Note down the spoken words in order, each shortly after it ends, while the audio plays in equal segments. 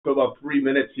for about 3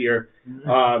 minutes here.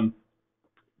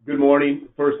 Good morning.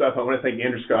 First off, I want to thank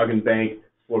Androscoggin Bank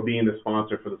for being the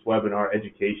sponsor for this webinar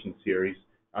education series.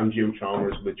 I'm Jim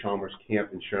Chalmers with the Chalmers Camp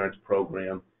Insurance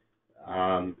Program.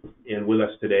 And with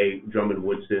us today, Drummond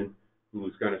Woodson, who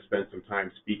is going to spend some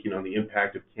time speaking on the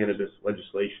impact of cannabis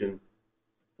legislation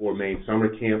for Maine summer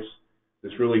camps.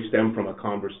 This really stemmed from a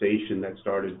conversation that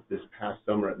started this past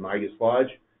summer at Migas Lodge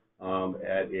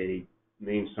at a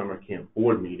Maine summer camp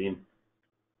board meeting.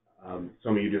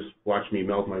 Some of you just watched me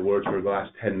mouth my words for the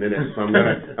last 10 minutes, so I'm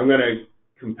gonna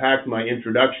compact my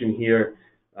introduction here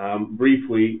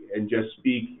briefly and just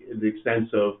speak in the sense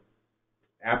of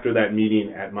after that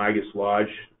meeting at Migas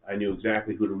Lodge, I knew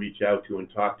exactly who to reach out to and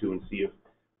talk to and see if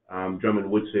Drummond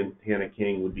Woodson, Hannah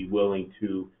King would be willing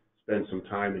to spend some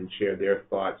time and share their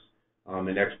thoughts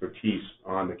and expertise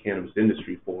on the cannabis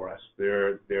industry for us.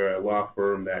 They're a law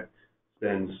firm that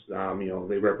spends,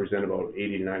 they represent about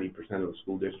 80 to 90% of the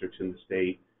school districts in the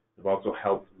state. They've also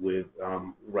helped with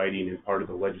writing in part of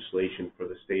the legislation for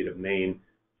the state of Maine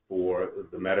for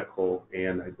the medical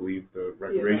and I believe the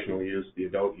recreational use, the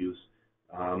adult use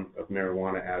of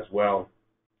marijuana as well.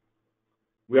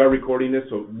 We are recording this,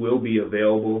 so it will be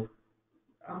available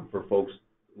for folks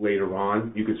later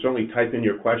on. You can certainly type in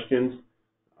your questions,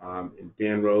 and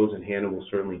Dan Rose and Hannah will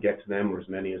certainly get to them, or as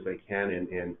many as they can,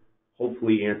 and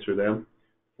hopefully answer them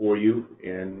for you,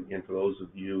 and for those of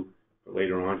you that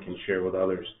later on can share with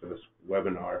others for this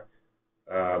webinar.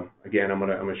 Again, I'm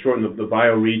gonna shorten the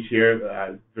bio reach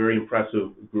here. Very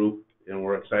impressive group, and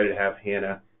we're excited to have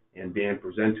Hannah and Dan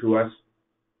present to us.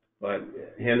 But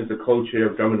Hannah is the co-chair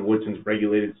of Drummond Woodson's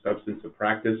Regulated Substance of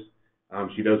Practice.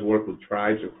 She does work with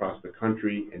tribes across the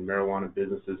country and marijuana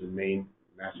businesses in Maine,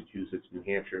 Massachusetts, New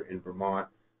Hampshire, and Vermont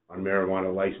on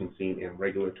marijuana licensing and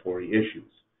regulatory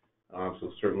issues.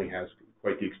 So certainly has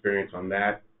quite the experience on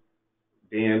that.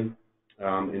 Dan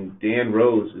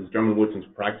Rose is Drummond Woodson's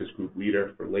practice group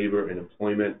leader for labor and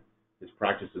employment. His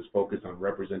practice is focused on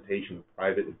representation of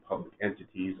private and public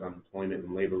entities on employment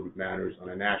and labor matters on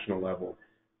a national level.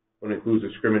 It includes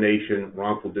discrimination,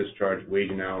 wrongful discharge, wage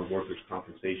and hour, workers'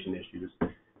 compensation issues.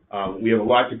 We have a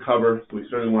lot to cover, so we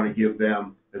certainly want to give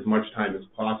them as much time as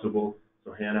possible.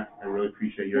 So Hannah, I really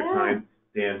appreciate your time.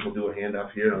 Dan, we'll do a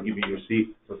handoff here, and I'll give you your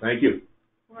seat. So thank you.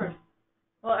 Of course.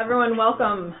 Well, everyone,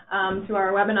 welcome to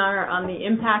our webinar on the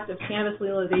impact of cannabis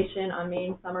legalization on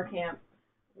Maine summer camps.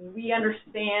 We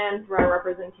understand through our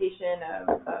representation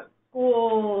of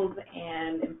schools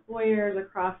and employers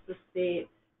across the state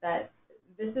that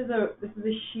this is a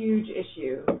huge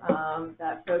issue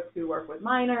that folks who work with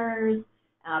minors,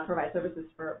 provide services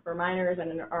for minors,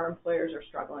 and our employers are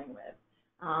struggling with.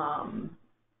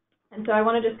 And so I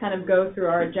want to just kind of go through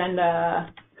our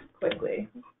agenda quickly.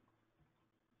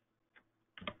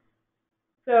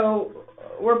 So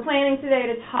we're planning today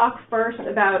to talk first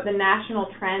about the national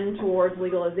trend towards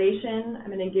legalization. I'm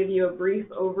going to give you a brief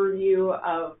overview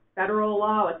of federal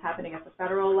law, what's happening at the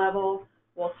federal level.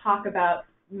 We'll talk about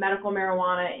medical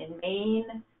marijuana in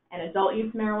Maine and adult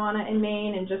use marijuana in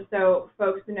Maine. And just so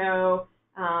folks know,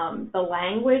 the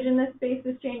language in this space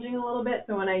is changing a little bit.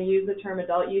 So when I use the term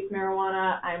adult use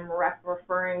marijuana, I'm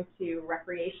referring to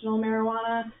recreational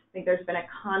marijuana. I think there's been a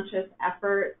conscious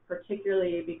effort,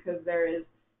 particularly because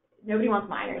nobody wants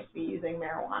minors to be using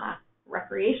marijuana.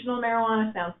 Recreational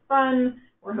marijuana sounds fun.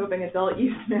 We're hoping adult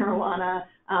use marijuana,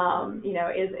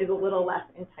 is a little less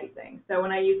enticing. So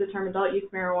when I use the term adult use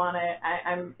marijuana,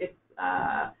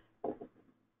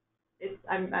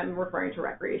 I'm referring to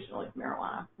recreational use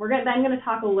marijuana. We're then going to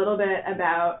talk a little bit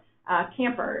about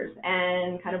campers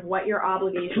and kind of what your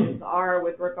obligations are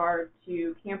with regard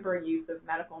to camper use of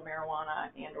medical marijuana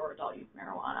and or adult use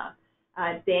marijuana.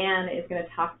 Dan is going to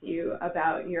talk to you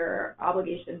about your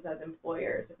obligations as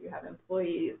employers if you have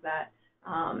employees that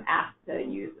ask to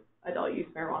use adult use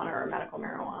marijuana or medical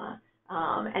marijuana.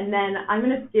 And then I'm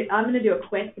going to do a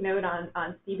quick note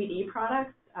on CBD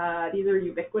products. These are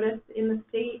ubiquitous in the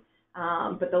state,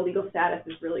 but the legal status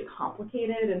is really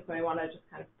complicated, and so I want to just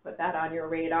kind of put that on your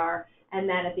radar. And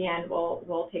then at the end,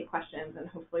 we'll take questions, and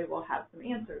hopefully we'll have some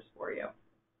answers for you.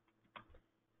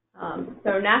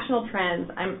 So national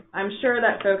trends, I'm sure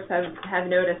that folks have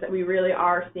noticed that we really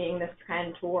are seeing this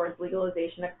trend towards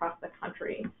legalization across the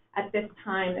country. At this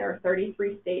time, there are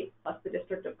 33 states plus the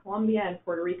District of Columbia and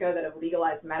Puerto Rico that have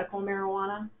legalized medical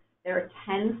marijuana. There are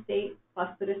 10 states plus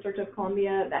the District of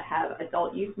Columbia that have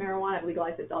adult use marijuana,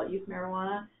 legalized adult use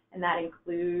marijuana, and that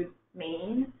includes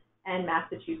Maine and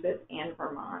Massachusetts and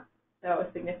Vermont, so a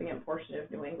significant portion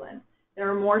of New England. There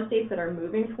are more states that are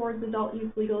moving towards adult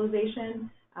use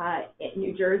legalization.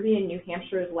 New Jersey and New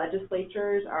Hampshire's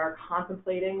legislatures are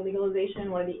contemplating legalization.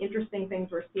 One of the interesting things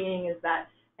we're seeing is that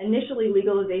initially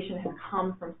legalization has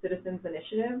come from citizens'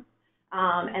 initiatives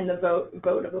and the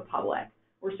vote of the public.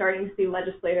 We're starting to see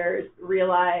legislators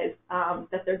realize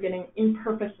that they're getting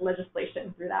imperfect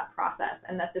legislation through that process,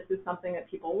 and that this is something that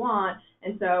people want.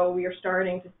 And so we are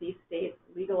starting to see states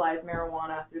legalize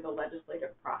marijuana through the legislative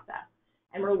process.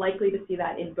 And we're likely to see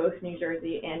that in both New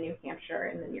Jersey and New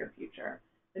Hampshire in the near future.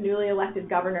 The newly elected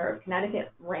governor of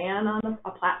Connecticut ran on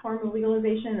a platform of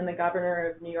legalization, and the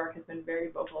governor of New York has been very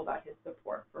vocal about his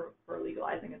support for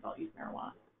legalizing adult use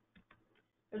marijuana.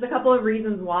 There's a couple of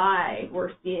reasons why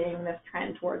we're seeing this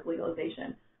trend towards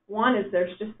legalization. One is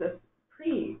there's just this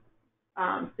pretty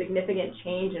significant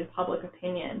change in public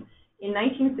opinion. In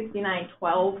 1969,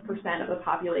 12% of the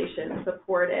population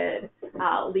supported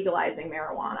legalizing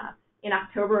marijuana. In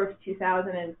October of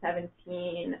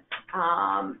 2017,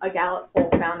 a Gallup poll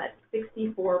found that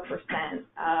 64%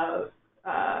 of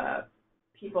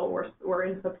people were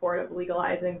in support of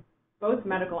legalizing both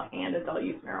medical and adult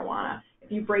use marijuana.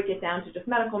 If you break it down to just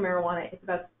medical marijuana, it's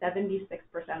about 76%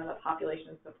 of the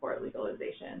population support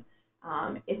legalization.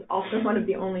 It's also one of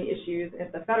the only issues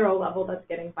at the federal level that's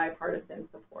getting bipartisan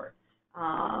support.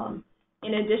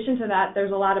 In addition to that,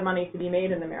 there's a lot of money to be made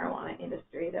in the marijuana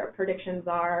industry. Their predictions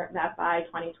are that by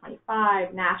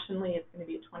 2025, nationally, it's going to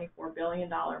be a $24 billion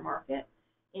market.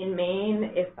 In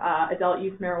Maine, if adult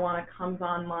use marijuana comes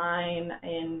online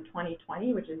in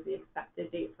 2020, which is the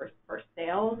expected date for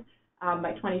sales,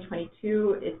 by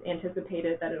 2022, it's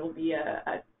anticipated that it'll be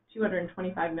a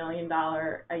 $225 million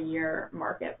a year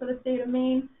market for the state of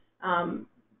Maine.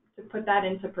 To put that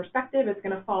into perspective, it's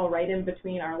going to fall right in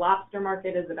between. Our lobster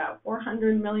market is about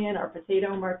 $400 million, our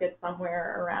potato market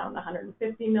somewhere around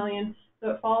 $150 million.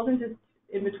 So it falls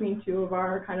in between two of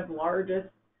our kind of largest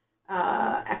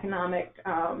economic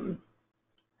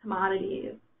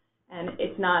commodities, and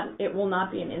it will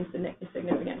not be an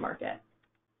insignificant market.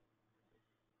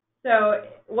 So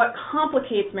what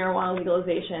complicates marijuana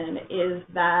legalization is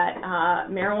that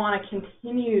marijuana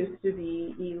continues to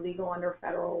be illegal under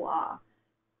federal law.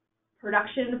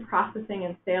 Production, processing,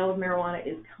 and sale of marijuana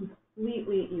is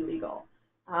completely illegal.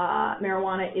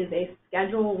 Marijuana is a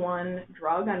Schedule I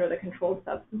drug under the Controlled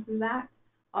Substances Act.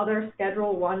 Other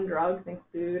Schedule I drugs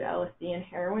include LSD and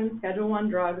heroin. Schedule I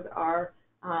drugs are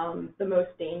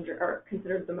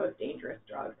considered the most dangerous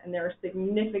drugs, and there are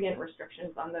significant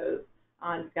restrictions on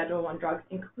Schedule I drugs,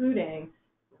 including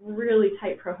really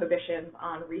tight prohibitions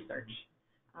on research,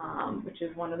 which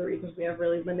is one of the reasons we have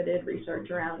really limited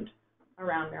research around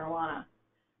marijuana.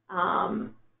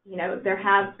 There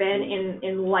have been,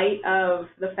 in light of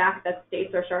the fact that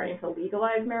states are starting to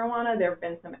legalize marijuana, there have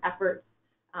been some efforts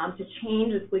to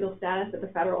change its legal status at the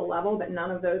federal level, but none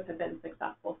of those have been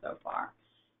successful so far.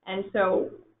 And so,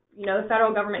 the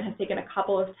federal government has taken a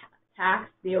couple of tacks.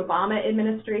 The Obama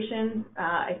administration,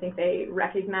 I think they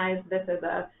recognized this as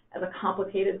a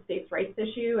complicated states' rights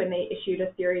issue, and they issued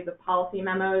a series of policy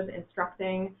memos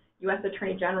instructing U.S.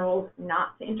 Attorney Generals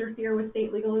not to interfere with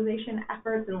state legalization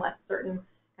efforts unless certain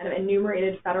kind of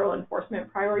enumerated federal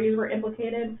enforcement priorities were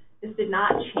implicated. This did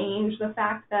not change the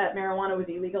fact that marijuana was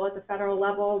illegal at the federal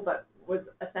level, but was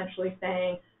essentially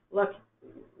saying, look,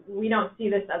 we don't see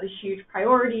this as a huge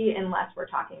priority unless we're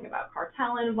talking about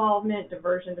cartel involvement,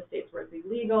 diversion to states where it's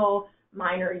illegal,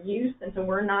 minor use, and so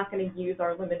we're not going to use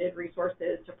our limited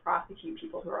resources to prosecute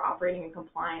people who are operating in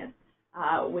compliance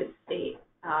with state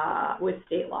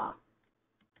law.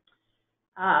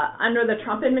 Under the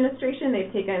Trump administration,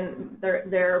 they've taken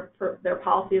their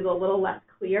policy is a little less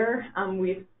clear.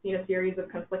 We've seen a series of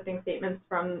conflicting statements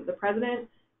from the president.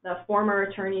 The former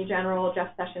Attorney General,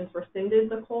 Jeff Sessions,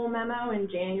 rescinded the Cole memo in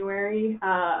January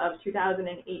of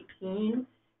 2018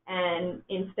 and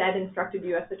instead instructed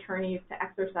U.S. attorneys to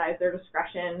exercise their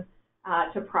discretion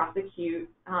to prosecute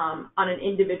on an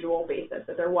individual basis,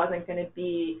 that there wasn't going to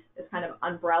be this kind of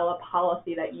umbrella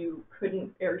policy that you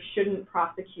couldn't or shouldn't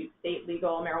prosecute state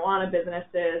legal marijuana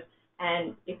businesses,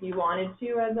 and if you wanted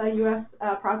to as a U.S.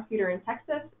 prosecutor in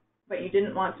Texas, but you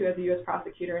didn't want to as a U.S.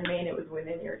 prosecutor in Maine, it was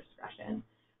within your discretion.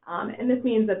 And this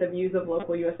means that the views of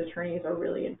local U.S. attorneys are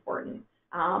really important.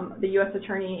 The U.S.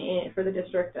 attorney for the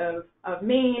District of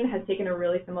Maine has taken a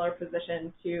really similar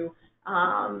position to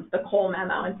the Cole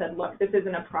memo and said, look, this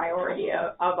isn't a priority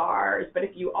of ours, but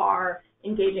if you are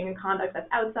engaging in conduct that's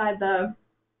outside the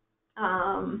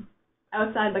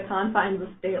confines of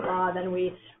state law, then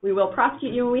we will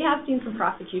prosecute you. And we have seen some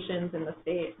prosecutions in the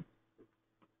state.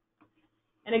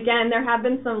 And again, there have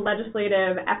been some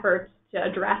legislative efforts to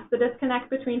address the disconnect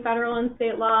between federal and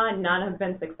state law, and none have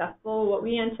been successful. What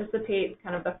we anticipate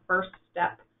kind of the first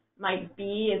step might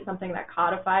be is something that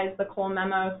codifies the Cole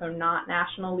memo, so not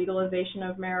national legalization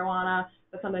of marijuana,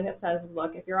 but something that says,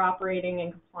 look, if you're operating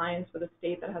in compliance with a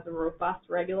state that has a robust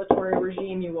regulatory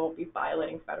regime, you won't be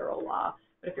violating federal law.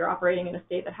 But if you're operating in a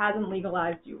state that hasn't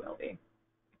legalized, you will be.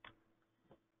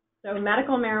 So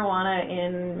medical marijuana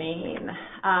in Maine.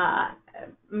 I'm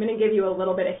going to give you a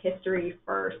little bit of history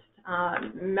first.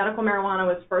 Medical marijuana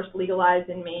was first legalized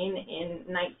in Maine in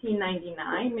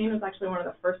 1999. Maine was actually one of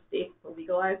the first states to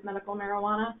legalize medical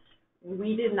marijuana.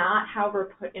 We did not,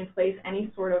 however, put in place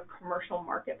any sort of commercial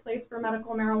marketplace for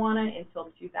medical marijuana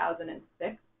until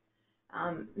 2006.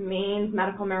 Maine's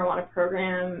medical marijuana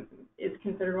program is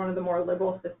considered one of the more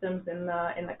liberal systems in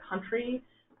the country.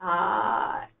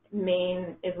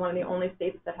 Maine is one of the only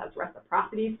states that has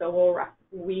reciprocity, so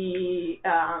we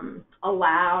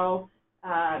allow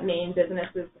Maine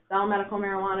businesses to sell medical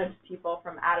marijuana to people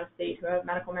from out of state who have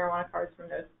medical marijuana cards from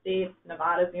those states.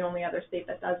 Nevada is the only other state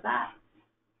that does that.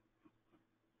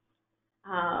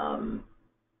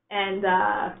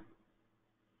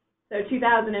 So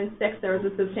 2006, there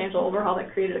was a substantial overhaul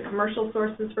that created a commercial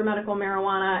sources for medical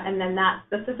marijuana, and then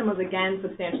the system was again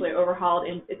substantially overhauled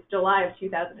it's July of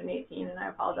 2018, and I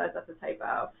apologize, that's a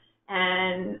typo.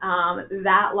 And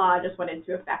that law just went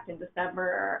into effect in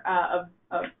December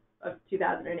of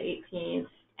 2018,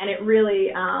 and it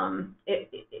really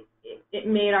it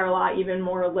made our law even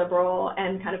more liberal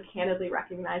and kind of candidly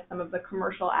recognized some of the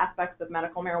commercial aspects of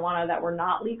medical marijuana that were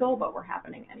not legal but were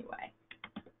happening anyway.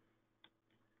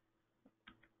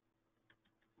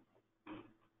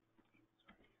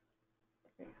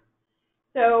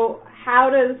 So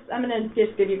I'm going to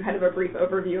just give you kind of a brief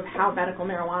overview of how medical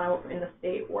marijuana in the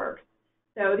state works.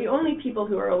 So the only people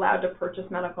who are allowed to purchase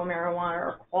medical marijuana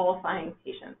are qualifying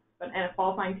patients, and a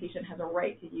qualifying patient has a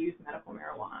right to use medical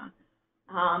marijuana.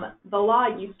 The law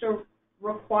used to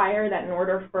require that in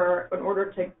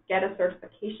order to get a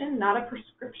certification, not a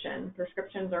prescription,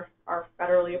 prescriptions are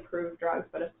federally approved drugs,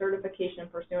 but a certification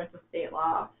pursuant to state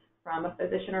law from a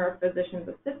physician or a physician's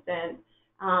assistant,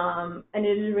 an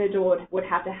individual would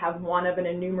have to have one of an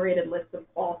enumerated list of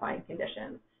qualifying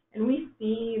conditions. And we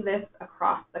see this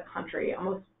across the country.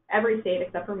 Almost every state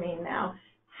except for Maine now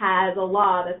has a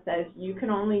law that says you can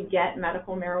only get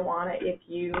medical marijuana if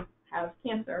you have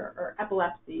cancer or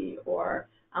epilepsy, or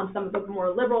some of the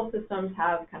more liberal systems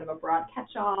have kind of a broad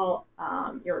catch-all,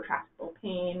 irretractable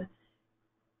pain.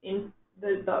 In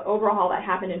the overhaul that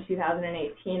happened in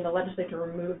 2018, the legislature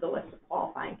removed the list of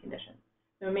qualifying conditions.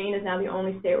 So Maine is now the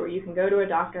only state where you can go to a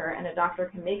doctor and a doctor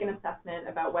can make an assessment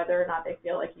about whether or not they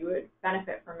feel like you would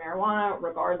benefit from marijuana,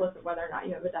 regardless of whether or not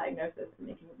you have a diagnosis, and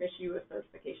they can issue a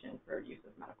certification for use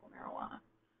of medical marijuana.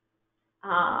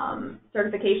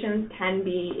 Certifications can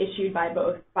be issued by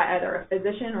either a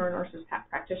physician or a nurse's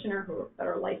practitioner that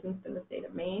are licensed in the state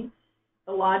of Maine.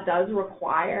 The law does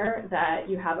require that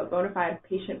you have a bona fide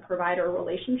patient-provider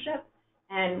relationship,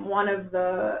 and one of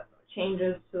the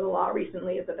changes to the law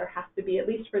recently is that there has to be, at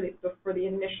least for the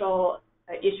initial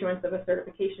issuance of a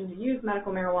certification to use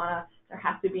medical marijuana, there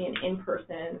has to be an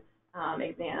in-person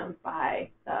exam by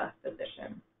the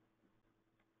physician.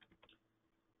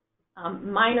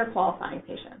 Minor qualifying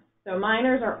patients. So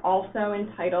minors are also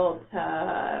entitled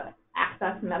to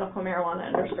access medical marijuana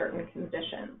under certain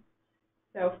conditions.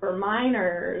 So for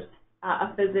minors,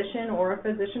 a physician or a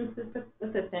physician's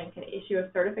assistant can issue a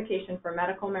certification for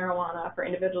medical marijuana for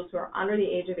individuals who are under the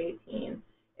age of 18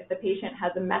 if the patient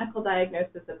has a medical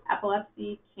diagnosis of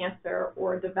epilepsy, cancer,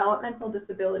 or a developmental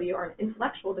disability or an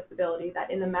intellectual disability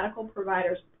that in the medical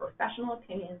provider's professional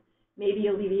opinion may be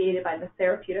alleviated by the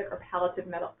therapeutic or palliative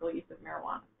medical use of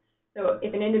marijuana. So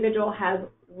if an individual has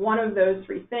one of those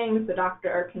three things, the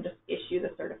doctor can just issue the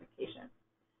certification.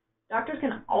 Doctors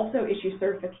can also issue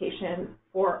certifications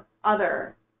for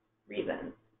other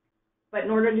reasons. But in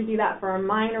order to do that for a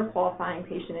minor qualifying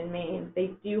patient in Maine,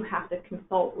 they do have to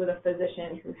consult with a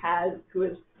physician who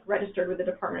is registered with the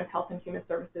Department of Health and Human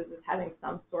Services as having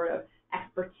some sort of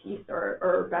expertise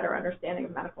or better understanding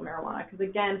of medical marijuana. Because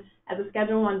again, as a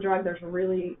Schedule I drug, there's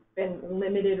really been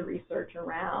limited research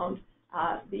around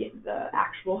the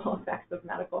actual effects of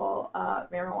medical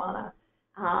marijuana.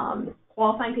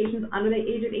 Qualifying patients under the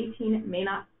age of 18 may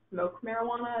not smoke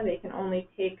marijuana. They can only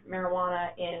take marijuana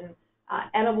in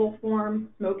edible form.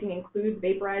 Smoking includes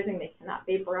vaporizing. They cannot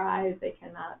vaporize. They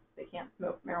can't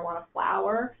smoke marijuana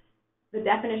flower. The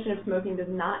definition of smoking does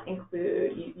not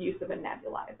include use of a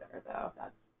nebulizer, though.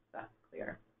 That's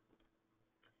clear.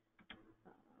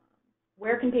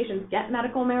 Where can patients get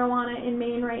medical marijuana in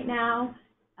Maine right now?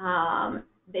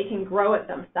 They can grow it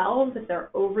themselves if they're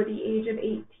over the age of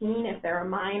 18. If they're a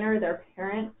minor, their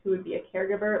parents, who would be a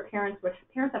caregiver, parents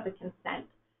have to consent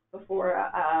before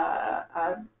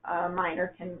a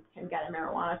minor can get a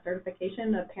marijuana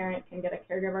certification. A parent can get a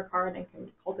caregiver card and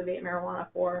can cultivate marijuana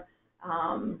for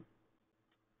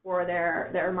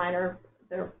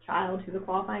their child who's a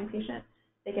qualifying patient.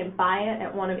 They can buy it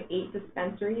at one of 8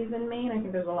 dispensaries in Maine. I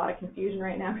think there's a lot of confusion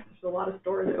right now because there's a lot of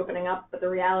stores opening up, but the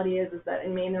reality is that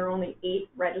in Maine there are only 8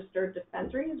 registered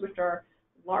dispensaries, which are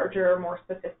larger, more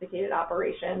sophisticated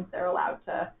operations. They're allowed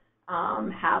to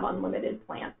have unlimited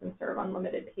plants and serve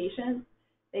unlimited patients.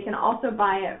 They can also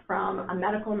buy it from a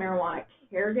medical marijuana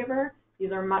caregiver.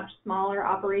 These are much smaller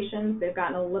operations. They've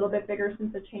gotten a little bit bigger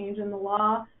since the change in the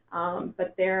law,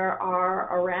 but there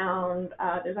are around,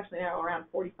 there's actually now around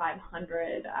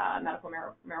 4,500 medical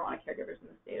marijuana caregivers in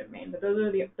the state of Maine. But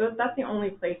that's the only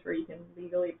place where you can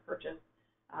legally purchase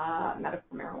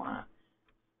medical marijuana.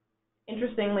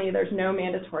 Interestingly, there's no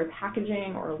mandatory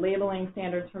packaging or labeling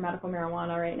standards for medical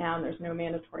marijuana right now, and there's no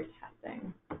mandatory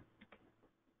testing. I'm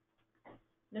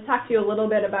going to talk to you a little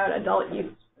bit about adult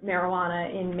use marijuana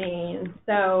in Maine.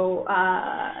 So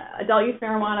adult use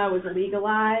marijuana was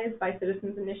legalized by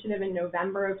Citizens Initiative in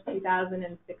November of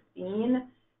 2016.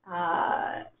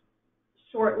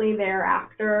 Shortly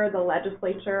thereafter, the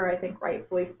legislature, I think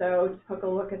rightfully so, took a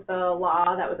look at the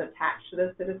law that was attached to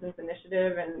the Citizens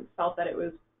Initiative and felt that it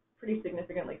was pretty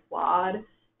significantly flawed,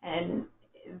 and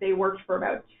they worked for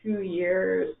about 2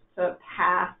 years to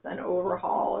pass an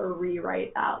overhaul or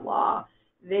rewrite that law.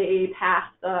 They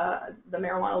passed the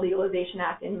Marijuana Legalization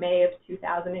Act in May of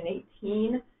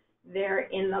 2018. They're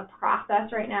in the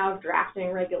process right now of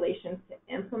drafting regulations to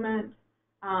implement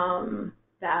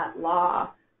that law.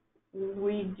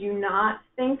 We do not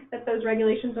think that those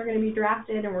regulations are going to be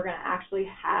drafted, and we're going to actually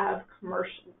have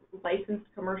licensed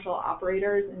commercial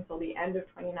operators until the end of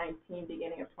 2019,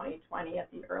 beginning of 2020 at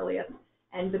the earliest.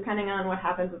 And depending on what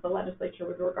happens with the legislature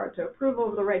with regard to approval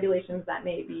of the regulations, that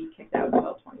may be kicked out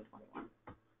until 2021.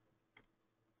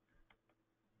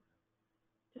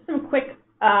 Just some quick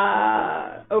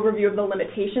overview of the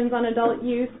limitations on adult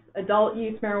use. Adult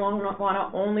use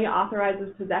marijuana only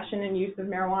authorizes possession and use of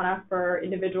marijuana for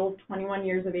individuals 21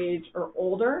 years of age or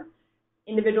older.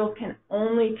 Individuals can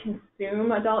only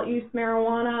consume adult use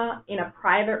marijuana in a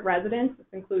private residence. This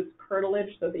includes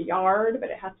curtilage, so the yard,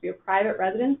 but it has to be a private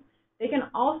residence. They can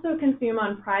also consume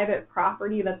on private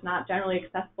property that's not generally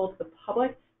accessible to the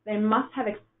public. They must have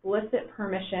explicit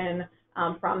permission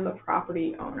from the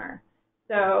property owner.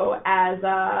 So as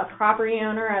a property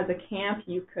owner, as a camp,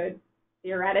 you could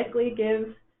theoretically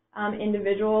give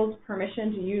individuals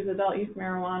permission to use adult use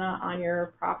marijuana on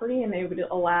your property, and they would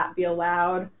be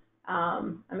allowed.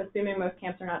 I'm assuming most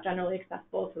camps are not generally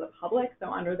accessible to the public, so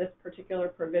under this particular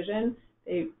provision,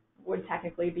 they would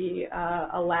technically be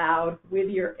allowed with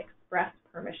your express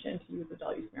permission to use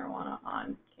adult use marijuana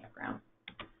on campgrounds.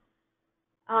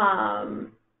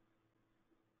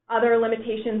 Other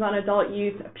limitations on adult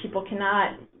use: people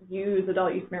cannot use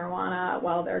adult use marijuana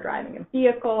while they're driving a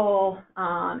vehicle,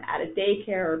 at a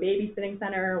daycare or babysitting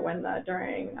center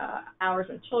during hours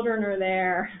when children are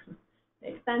there.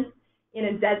 Makes sense. In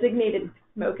a designated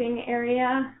smoking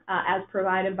area, as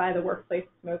provided by the Workplace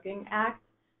Smoking Act,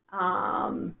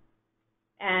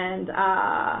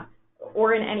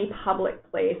 or in any public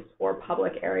place or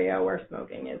public area where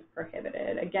smoking is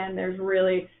prohibited. Again, there's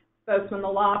really, folks, when the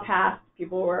law passed,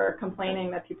 people were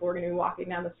complaining that people were going to be walking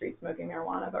down the street smoking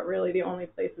marijuana, but really the only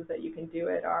places that you can do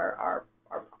it are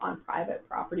on private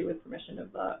property with permission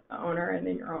of the owner and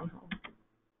in your own home.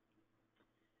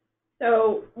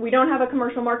 So we don't have a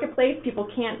commercial marketplace.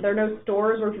 There are no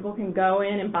stores where people can go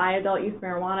in and buy adult use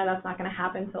marijuana. That's not going to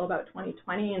happen until about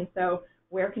 2020. And so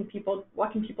what can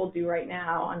people do right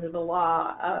now under the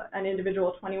law? An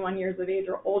individual 21 years of age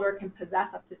or older can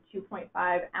possess up to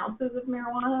 2.5 ounces of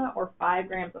marijuana or 5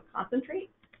 grams of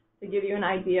concentrate. To give you an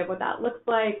idea of what that looks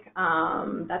like,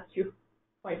 that's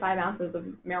 2.5 ounces of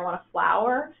marijuana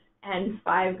flower and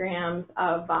 5 grams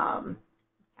of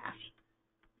hash.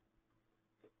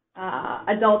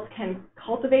 Adults can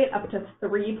cultivate up to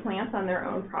 3 plants on their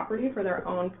own property for their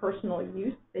own personal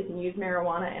use. They can use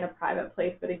marijuana in a private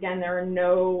place, but again, there are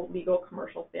no legal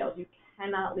commercial sales. You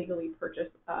cannot legally purchase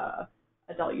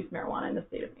adult use marijuana in the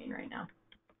state of Maine right now.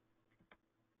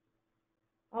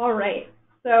 All right,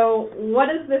 so what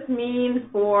does this mean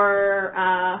for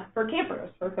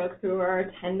campers, for folks who are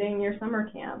attending your summer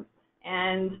camps?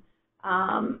 And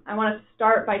I want to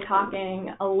start by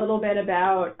talking a little bit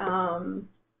about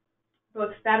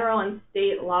both federal and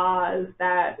state laws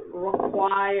that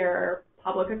require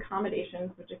public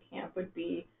accommodations, which a camp would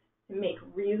be, to make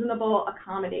reasonable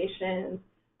accommodations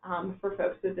for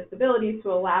folks with disabilities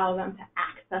to allow them to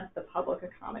access the public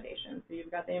accommodations. So you've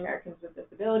got the Americans with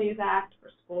Disabilities Act for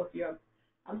school. If you have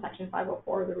Section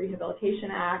 504 of the Rehabilitation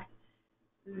Act.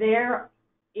 There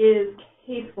is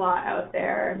case law out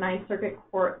there, Ninth Circuit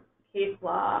Court case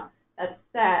law, that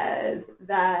says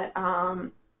that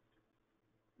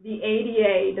the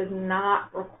ADA does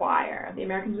not require, the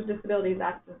Americans with Disabilities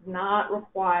Act does not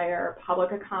require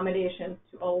public accommodations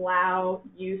to allow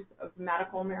use of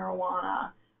medical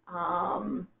marijuana,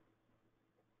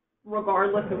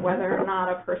 regardless of whether or not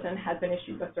a person has been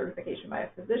issued a certification by a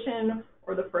physician,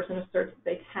 or the person asserts that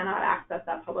they cannot access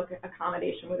that public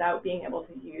accommodation without being able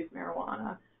to use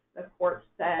marijuana. The court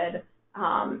said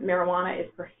marijuana is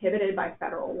prohibited by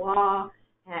federal law,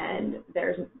 and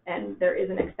there is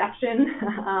an exception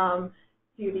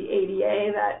to the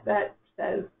ADA that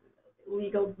says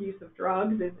legal use of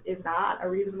drugs is not a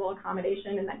reasonable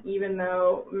accommodation, and that even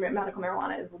though medical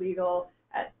marijuana is legal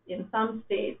in some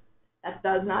states, that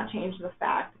does not change the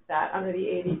fact that under the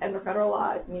ADA, under federal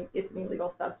law, it's an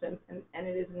illegal substance, and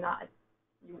it is not.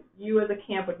 You as a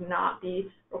camp would not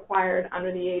be required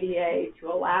under the ADA to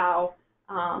allow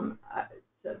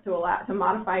to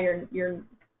modify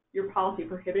your policy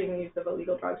prohibiting the use of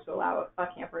illegal drugs to allow a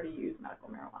camper to use medical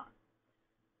marijuana.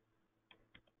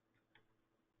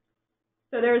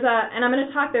 So and I'm going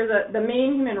to talk, the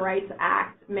Maine Human Rights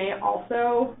Act may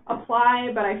also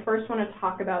apply, but I first want to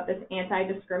talk about this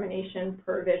anti-discrimination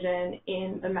provision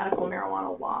in the medical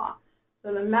marijuana law.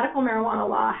 So the medical marijuana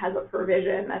law has a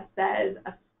provision that says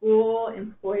a school,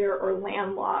 employer, or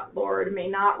landlord may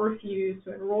not refuse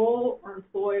to enroll or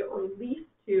employ or lease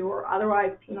to or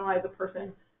otherwise penalize a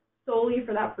person solely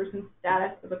for that person's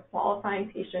status as a qualifying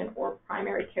patient or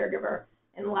primary caregiver,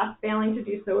 unless failing to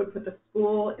do so would put the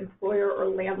school, employer, or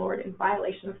landlord in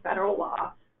violation of federal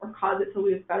law or cause it to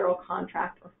lose federal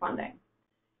contract or funding.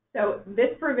 So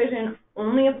this provision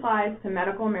only applies to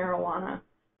medical marijuana,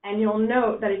 and you'll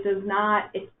note that it does not,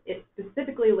 it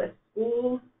specifically lists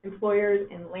schools, employers,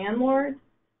 and landlords.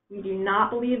 We do not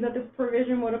believe that this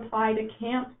provision would apply to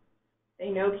camps. They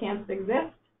know camps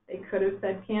exist. They could have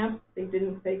said camps. They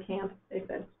didn't say camps. They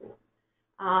said schools.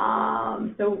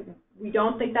 So we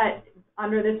don't think that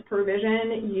under this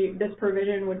provision, this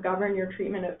provision would govern your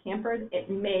treatment of campers. It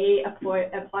may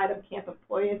apply to camp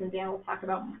employees, and Dan will talk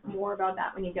more about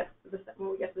that when we get to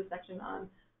the section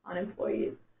on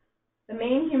employees. The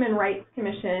Maine Human Rights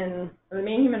Commission, or the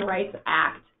Maine Human Rights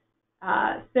Act,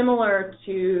 similar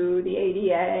to the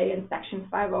ADA in Section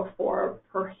 504,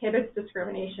 prohibits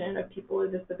discrimination of people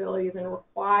with disabilities and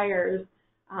requires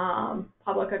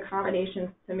public accommodations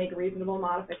to make reasonable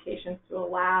modifications to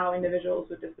allow individuals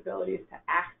with disabilities to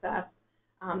access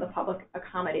the public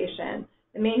accommodation.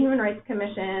 The Maine Human Rights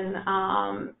Commission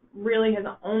really has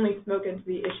only spoken to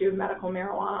the issue of medical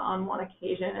marijuana on one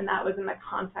occasion, and that was in the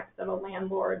context of a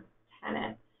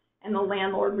landlord-tenant. And the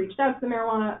landlord reached out to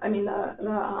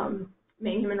the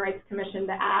Maine Human Rights Commission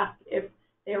to ask if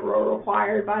they were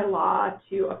required by law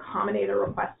to accommodate a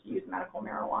request to use medical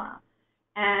marijuana.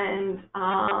 And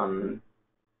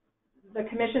the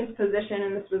Commission's position,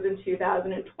 and this was in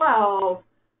 2012,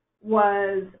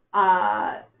 was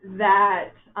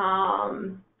that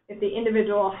if the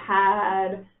individual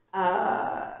had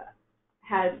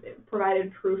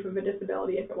provided proof of a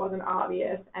disability, if it wasn't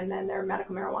obvious, and then their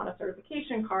medical marijuana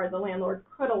certification card, the landlord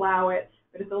could allow it.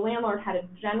 But if the landlord had a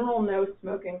general no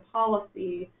smoking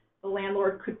policy, the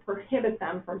landlord could prohibit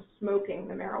them from smoking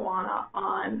the marijuana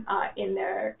in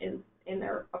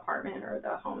their apartment or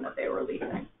the home that they were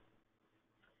leasing.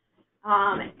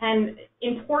 And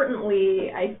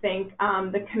importantly, I think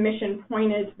the Commission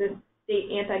pointed to this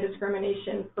state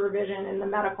anti-discrimination provision in the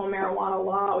medical marijuana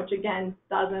law, which again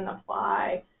doesn't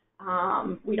apply.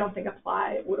 We don't think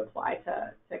would apply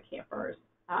to campers,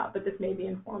 but this may be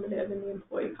informative in the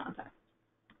employee context.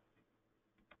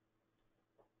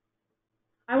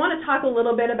 I want to talk a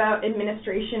little bit about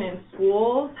administration in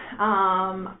schools.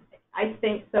 I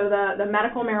think so. The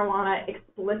medical marijuana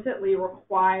explicitly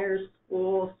requires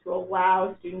schools to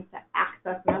allow students to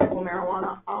access medical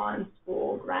marijuana on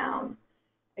school grounds.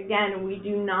 Again, we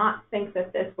do not think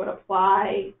that this would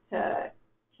apply to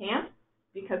camps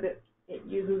because it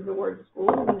uses the word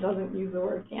schools and doesn't use the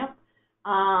word camp.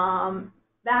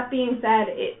 That being said,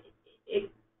 to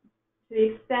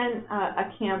the extent a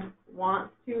camp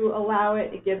wants to allow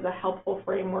it, it gives a helpful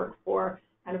framework for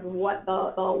kind of what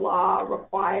the law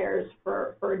requires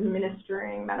for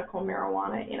administering medical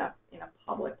marijuana in a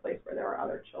public place where there are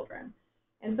other children.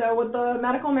 And so what the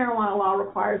medical marijuana law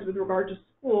requires with regard to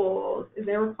schools is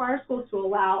they require schools to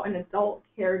allow an adult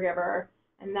caregiver,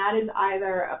 and that is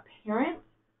either a parent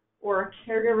or a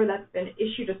caregiver that's been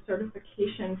issued a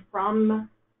certification from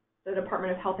the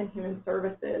Department of Health and Human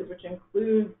Services, which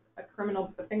includes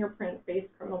a fingerprint-based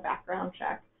criminal background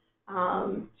check,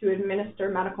 to administer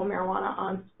medical marijuana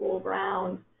on school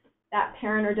grounds. That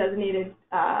parent or designated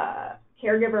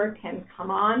caregiver can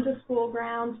come on to school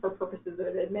grounds for purposes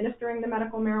of administering the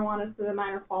medical marijuana to the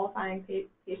minor qualifying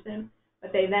patient,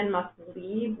 but they then must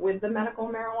leave with the medical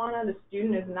marijuana. The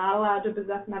student is not allowed to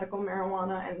possess medical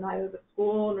marijuana, and neither the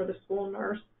school nor the school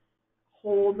nurse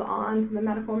holds on to the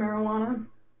medical marijuana.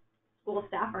 School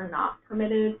staff are not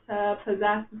permitted to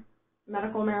possess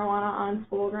medical marijuana on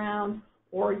school grounds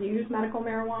or use medical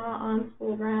marijuana on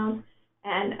school grounds.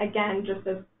 And again, just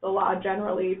as the law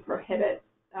generally prohibits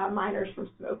minors from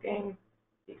smoking,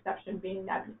 the exception being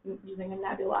using a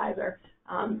nebulizer,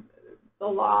 the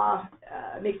law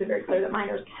makes it very clear that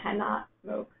minors cannot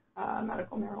smoke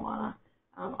medical marijuana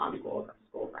on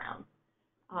school grounds.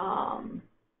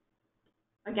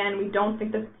 Again, we don't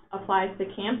think this applies to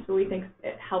camps, but we think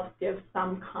it helps give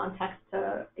some context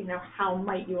to, how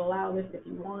might you allow this if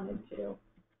you wanted to.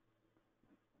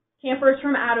 Campers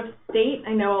from out of state,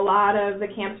 I know a lot of the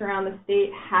camps around the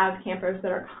state have campers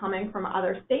that are coming from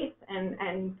other states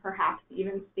and perhaps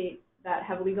even states that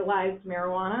have legalized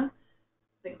marijuana.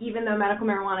 But even though medical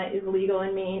marijuana is legal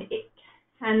in Maine, it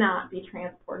cannot be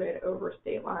transported over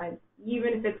state lines,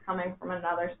 even if it's coming from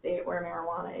another state where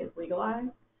marijuana is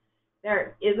legalized.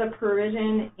 There is a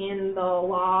provision in the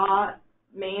law,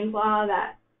 Maine's law,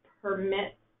 that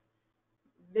permits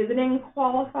visiting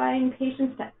qualifying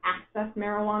patients to access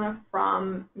marijuana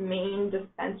from Maine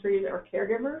dispensaries or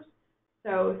caregivers.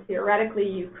 So theoretically,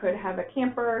 you could have a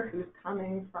camper who's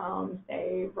coming from,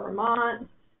 say, Vermont,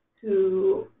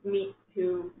 who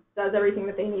does everything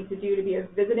that they need to do to be a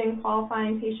visiting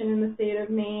qualifying patient in the state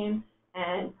of Maine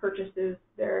and purchases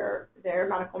their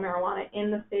medical marijuana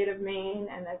in the state of Maine,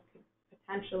 and then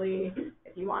potentially,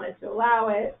 if you wanted to allow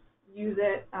it, use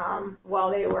it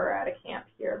while they were at a camp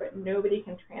here, but nobody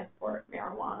can transport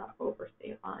marijuana over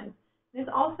state lines. And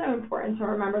it's also important to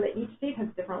remember that each state has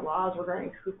different laws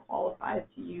regarding who qualifies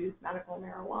to use medical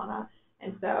marijuana.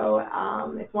 And so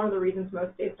it's one of the reasons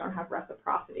most states don't have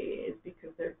reciprocity, is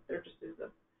because there just is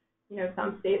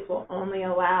some states will only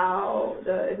allow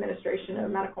the administration of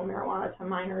medical marijuana to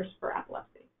minors for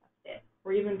epilepsy. That's it.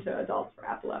 Or even to adults for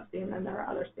epilepsy. And then there are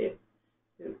other states,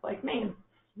 like Maine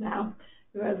now,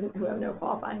 who have no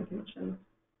qualifying conditions.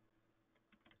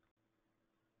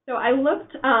 So I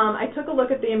took a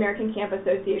look at the American Camp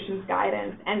Association's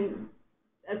guidance, and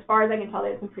as far as I can tell,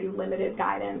 there's some pretty limited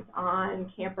guidance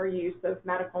on camper use of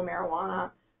medical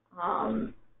marijuana.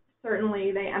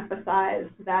 Certainly, they emphasize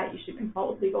that you should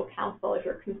consult with legal counsel if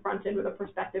you're confronted with a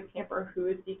prospective camper who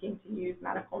is seeking to use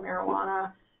medical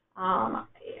marijuana.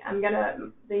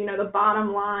 The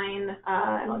bottom line,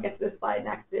 and I'll get to this slide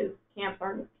next, is camps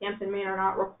in Maine are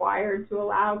not required to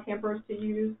allow campers to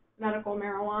use medical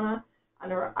marijuana.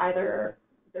 They're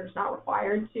just not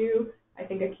required to. I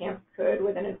think a camp could,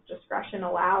 within its discretion,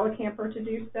 allow a camper to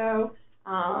do so.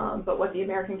 But what the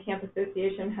American Camp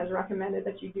Association has recommended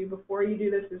that you do before you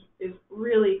do this is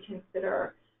really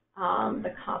consider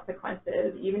the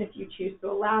consequences. Even if you choose to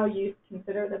allow use,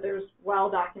 consider that there's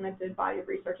well-documented body of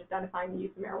research identifying the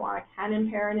use of marijuana can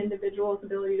impair an individual's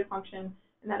ability to function,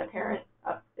 and that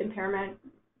impairment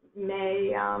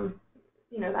may,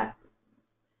 that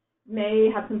may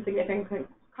have some significant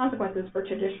consequences for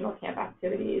traditional camp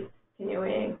activities,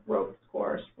 canoeing, ropes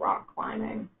course, rock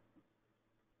climbing.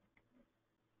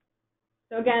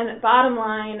 So again, bottom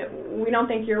line, we don't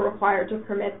think you're required to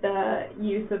permit the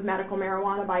use of medical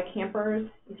marijuana by campers.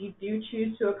 If you do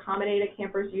choose to accommodate a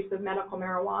camper's use of medical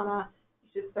marijuana, you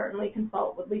should certainly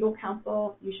consult with legal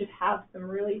counsel. You should have some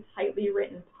really tightly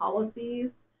written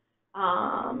policies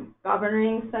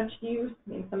governing such use.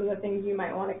 Some of the things you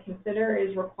might want to consider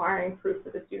is requiring proof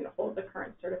that the student holds a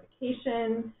current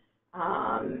certification.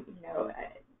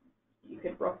 You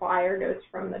could require notes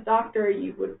from the doctor.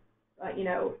 You would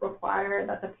require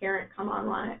that the parent come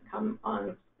on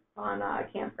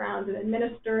campgrounds and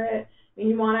administer it.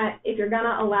 If you're going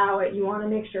to allow it, you want to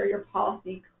make sure your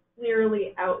policy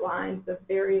clearly outlines the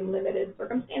very limited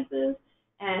circumstances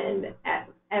and at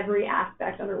every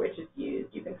aspect under which it's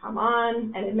used. You can come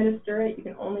on and administer it. You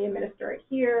can only administer it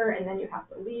here, and then you have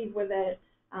to leave with it.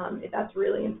 That's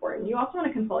really important. You also want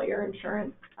to consult your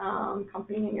insurance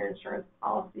company and your insurance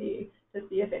policy to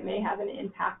see if it may have an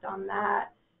impact on that.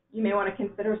 You may want to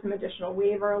consider some additional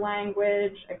waiver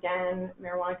language. Again,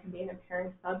 marijuana can be an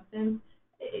impairing substance.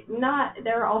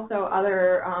 There are also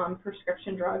other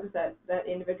prescription drugs that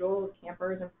individuals,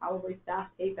 campers, and probably staff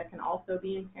take that can also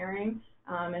be impairing.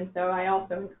 And so I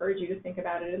also encourage you to think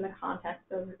about it in the context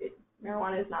of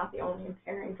marijuana is not the only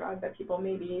impairing drug that people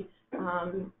may be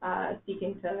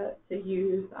seeking to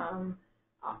use on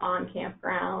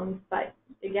campgrounds, but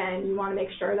again, you want to make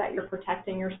sure that you're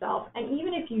protecting yourself. And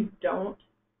even if you don't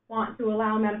want to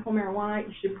allow medical marijuana,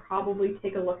 you should probably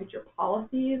take a look at your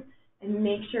policies and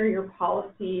make sure your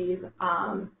policies,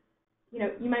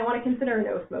 you might want to consider a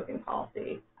no smoking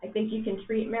policy. I think you can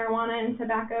treat marijuana and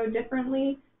tobacco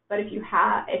differently, but if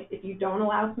you don't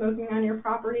allow smoking on your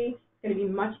property, it's going to be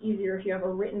much easier if you have a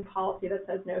written policy that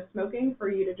says no smoking for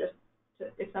you to just,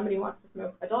 if somebody wants to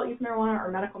smoke adult use marijuana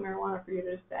or medical marijuana, for you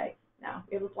to just say, no,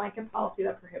 we have a blanket policy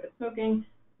that prohibits smoking,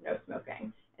 no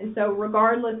smoking. And so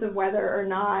regardless of whether or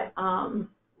not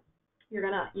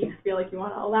you feel like you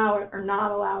want to allow it or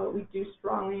not allow it, we do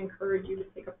strongly encourage you to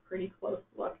take a pretty close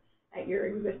look at your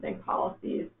existing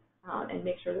policies and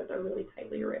make sure that they're really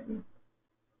tightly written.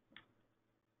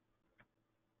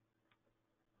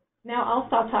 Now I'll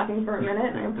stop talking for a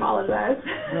minute. I apologize.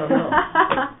 No.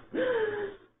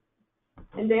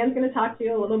 And Dan's going to talk to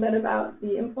you a little bit about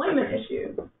the employment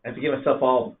issues. I have to get myself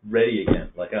all ready again.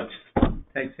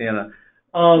 Thanks, Hannah.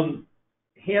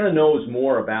 Hannah knows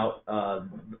more about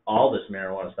all this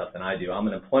marijuana stuff than I do. I'm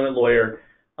an employment lawyer.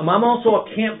 I'm also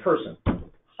a camp person.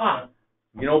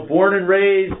 Born and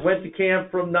raised, went to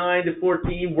camp from 9 to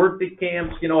 14, worked at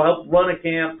camps, helped run a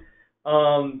camp.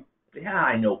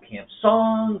 I know camp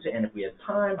songs, and if we had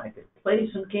time, I could play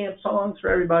some camp songs for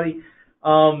everybody.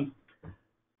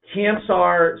 Camps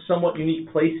are somewhat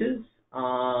unique places.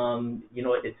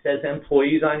 It says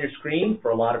employees on your screen.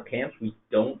 For a lot of camps, we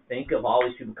don't think of all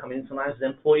these people coming in sometimes as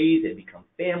employees. They become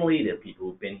family. They're people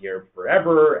who've been here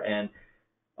forever. And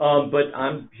but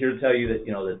I'm here to tell you that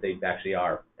that they actually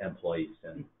are employees,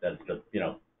 and that's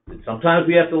sometimes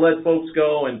we have to let folks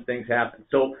go and things happen.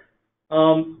 So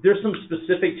there's some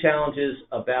specific challenges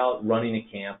about running a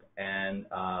camp and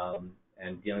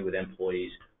dealing with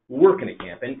employees who work in a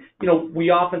camp. And, we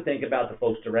often think about the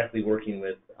folks directly working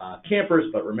with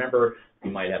campers, but remember,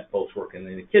 you might have folks working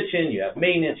in the kitchen, you have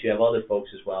maintenance, you have other folks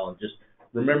as well, and just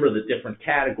remember the different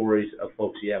categories of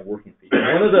folks you have working for you.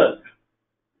 One of the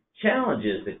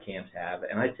challenges that camps have,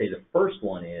 and I'd say the first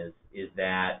one is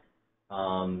that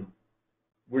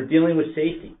we're dealing with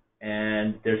safety.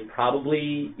 And there's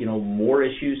probably, more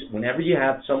issues whenever you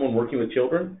have someone working with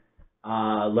children,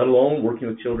 let alone working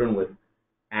with children with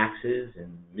axes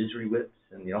and misery whips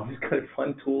and, all these kind of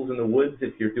fun tools in the woods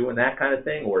if you're doing that kind of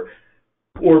thing, or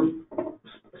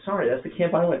sorry, that's the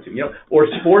camp I went to, or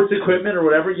sports equipment or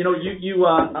whatever, you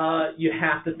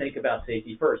have to think about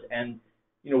safety first. And,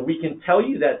 we can tell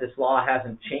you that this law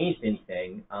hasn't changed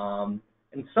anything.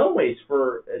 In some ways,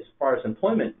 as far as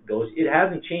employment goes, it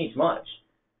hasn't changed much.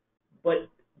 But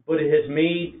it has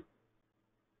made,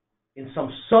 in some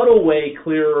subtle way,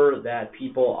 clearer that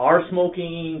people are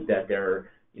smoking, that they're,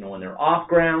 when they're off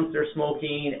grounds, they're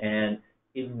smoking, and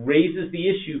it raises the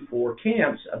issue for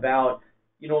camps about,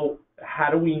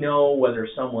 how do we know whether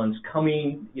someone's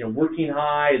coming, working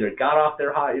high, they got off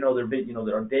their high,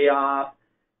 their day off,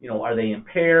 are they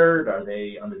impaired, are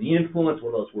they under the influence,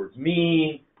 what do those words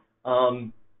mean?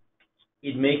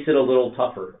 It makes it a little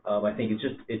tougher. I think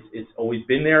it's always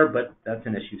been there, but that's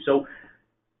an issue. So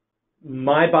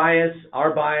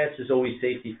our bias is always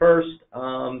safety first.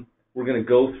 We're going to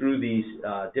go through these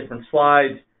different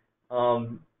slides.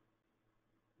 The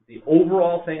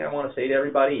overall thing I want to say to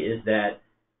everybody is that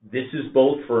this is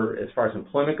both as far as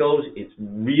employment goes, it's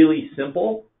really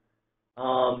simple,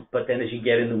 but then as you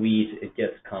get in the weeds, it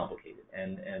gets complicated.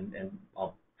 And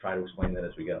I'll try to explain that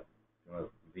as we go.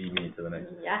 Lead me to the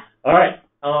next. Yeah. All right.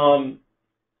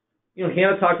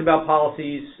 Hannah talked about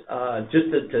policies. Just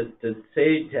to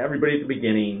say to everybody at the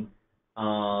beginning,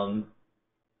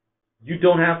 you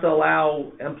don't have to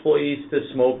allow employees to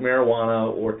smoke marijuana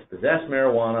or to possess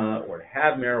marijuana or to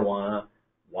have marijuana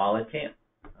while at camp.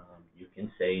 You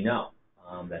can say no.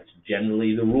 That's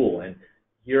generally the rule. And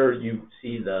here you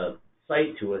see the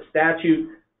cite to a statute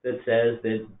that says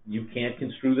that you can't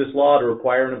construe this law to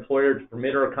require an employer to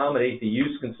permit or accommodate the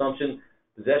use, consumption,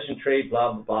 possession, trade,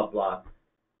 blah, blah, blah, blah.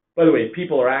 By the way, if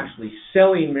people are actually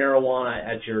selling marijuana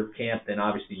at your camp, then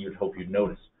obviously you'd hope you'd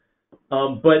notice.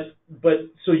 But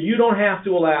so you don't have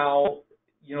to allow,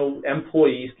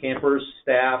 employees, campers,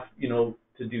 staff, to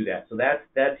do that. So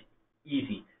that's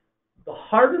easy. The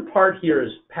harder part here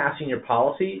is passing your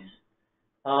policies.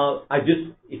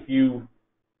 If you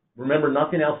remember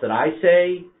nothing else that I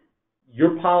say,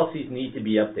 your policies need to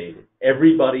be updated.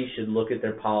 Everybody should look at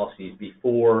their policies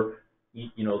before,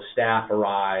 staff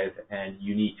arrive, and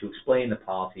you need to explain the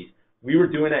policies. We were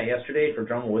doing that yesterday for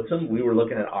Drummond Whitson. We were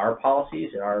looking at our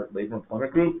policies in our labor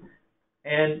employment group,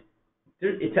 and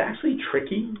it's actually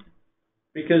tricky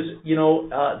because,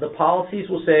 the policies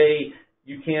will say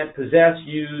you can't possess,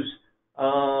 use,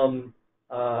 or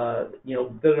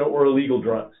illegal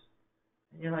drugs.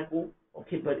 And you're like, well,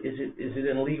 okay, but is it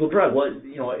an illegal drug? Well,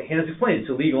 Hannah's explained it's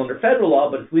illegal under federal law,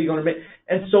 but it's legal under.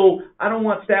 And so I don't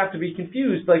want staff to be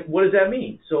confused. Like, what does that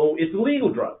mean? So it's a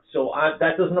legal drug. So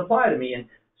that doesn't apply to me. And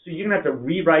so you're gonna have to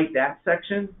rewrite that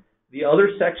section. The other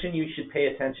section you should pay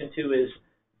attention to is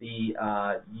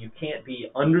you can't be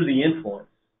under the influence,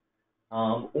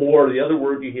 or the other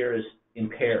word you hear is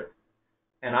impaired.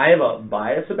 And I have a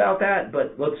bias about that,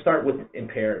 but let's start with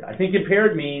impaired. I think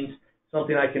impaired means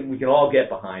something we can all get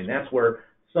behind. That's where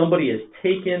somebody has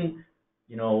taken,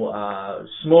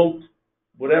 smoked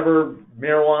whatever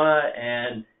marijuana,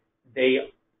 and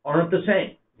they aren't the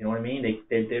same. You know what I mean?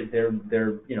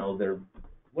 They're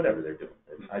whatever they're doing.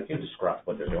 I can describe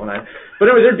what they're doing. But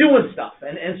anyway, they're doing stuff,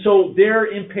 and so they're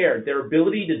impaired. Their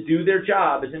ability to do their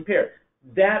job is impaired.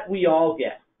 That we all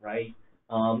get, right?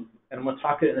 And I'm going to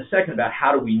talk in a second about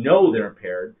how do we know they're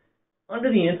impaired. Under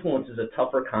the influence is a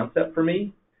tougher concept for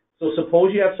me. So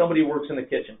suppose you have somebody who works in the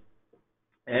kitchen,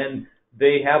 and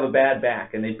they have a bad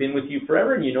back, and they've been with you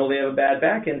forever, and you know they have a bad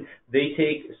back, and they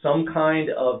take some kind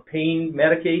of pain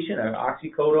medication,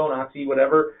 oxycodone, oxy,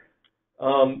 whatever.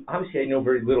 Obviously, I know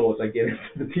very little as I get into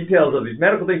the details of these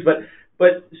medical things,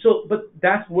 but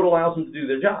that's what allows them to do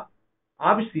their job.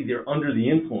 Obviously, they're under the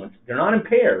influence. They're not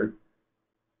impaired,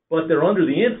 but they're under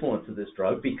the influence of this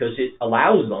drug because it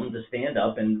allows them to stand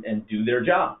up and do their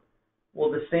job. Well,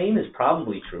 the same is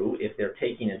probably true if they're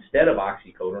taking, instead of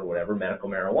oxycodone or whatever, medical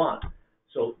marijuana.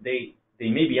 So they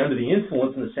may be under the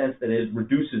influence in the sense that it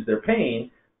reduces their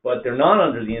pain, but they're not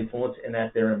under the influence in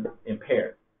that they're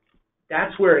impaired.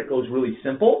 That's where it goes really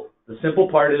simple. The simple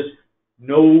part is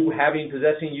no having,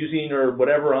 possessing, using, or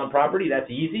whatever on property. That's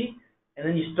easy. And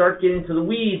then you start getting into the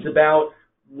weeds about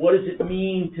what does it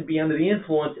mean to be under the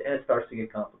influence, and it starts to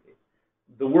get complicated.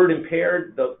 The word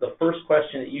impaired, the first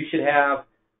question that you should have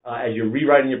as you're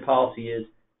rewriting your policy is,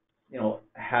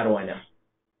 how do I know?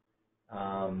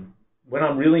 When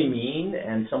I'm really mean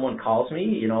and someone calls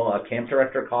me, a camp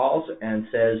director calls and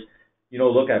says,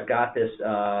 look, I've got this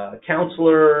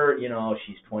counselor,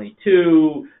 she's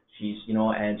 22, she's,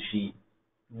 and she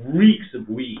reeks of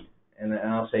weed. And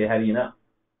I'll say, how do you know?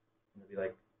 And they'll be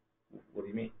like, what do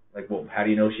you mean? Like, well, how do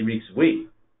you know she reeks of weed?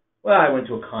 Well, I went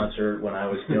to a concert when I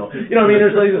was,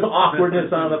 there's like this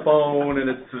awkwardness on the phone, and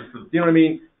it's, what I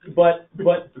mean? But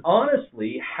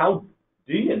honestly, how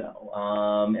do you know?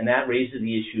 And that raises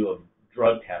the issue of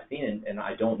drug testing, and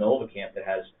I don't know of a camp that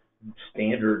has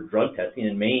standard drug testing.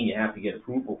 In Maine, you have to get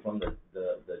approval from the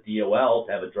DOL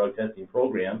to have a drug testing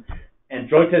program, and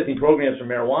drug testing programs for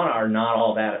marijuana are not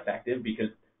all that effective because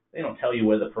they don't tell you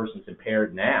whether the person's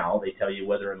impaired now. They tell you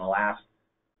whether in the last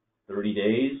 30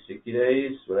 days, 60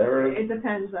 days, whatever. It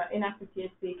depends. Inactive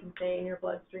THC can stay in your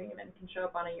bloodstream and can show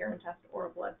up on a urine test or a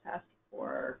blood test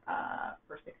for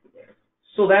 60 days.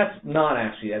 So that's not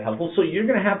actually that helpful. So you're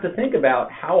going to have to think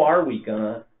about, how are we going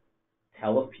to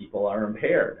tell if people are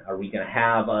impaired? Are we going to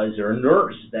have, is there a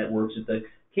nurse that works at the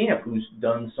camp who's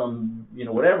done some,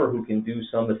 whatever, who can do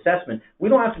some assessment? We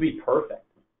don't have to be perfect.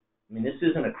 I mean, this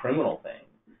isn't a criminal thing.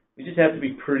 We just have to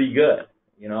be pretty good,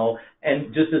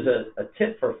 And just as a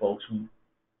tip for folks,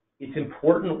 it's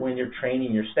important when you're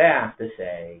training your staff to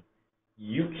say,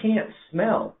 you can't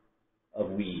smell of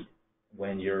weed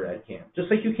when you're at camp, just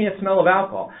like you can't smell of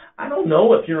alcohol. I don't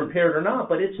know if you're impaired or not,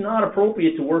 but it's not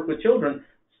appropriate to work with children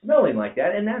smelling like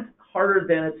that, and that's harder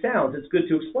than it sounds. It's good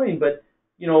to explain, but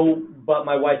but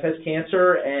my wife has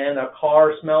cancer and a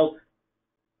car smells.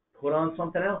 Put on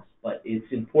something else, but it's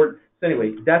important. So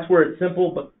anyway, that's where it's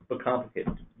simple but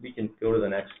complicated. We can go to the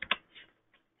next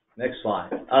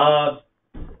slide.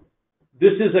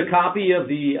 This is a copy of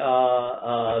the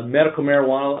medical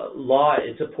marijuana law.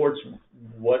 It supports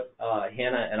what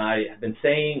Hannah and I have been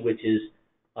saying, which is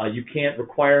you can't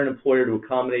require an employer to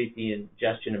accommodate the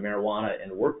ingestion of marijuana in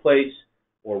the workplace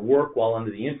or work while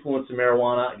under the influence of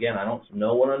marijuana. Again, I don't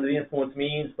know what under the influence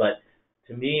means, but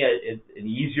to me, an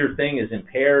easier thing is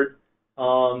impaired.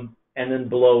 And then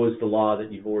below is the law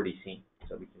that you've already seen.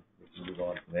 So we can move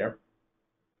on from there.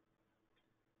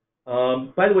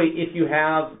 By the way, if you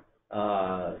have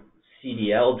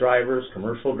CDL drivers,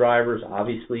 commercial drivers,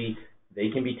 obviously they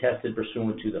can be tested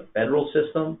pursuant to the federal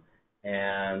system,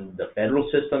 and the federal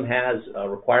system has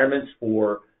requirements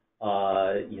for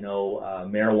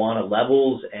marijuana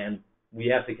levels, and we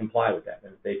have to comply with that.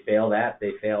 And if they fail that,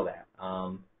 they fail that.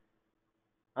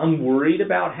 I'm worried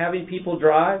about having people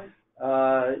drive,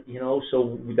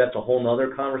 so that's a whole nother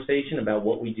conversation about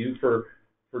what we do for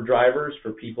drivers,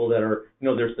 for people that are,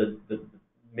 there's the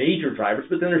major drivers,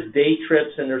 but then there's day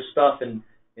trips and there's stuff in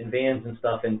vans and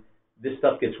stuff, and this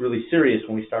stuff gets really serious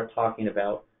when we start talking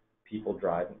about people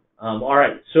driving. All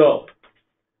right, so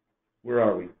where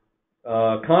are we?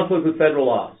 Conflict with federal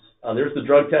laws. There's the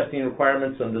drug testing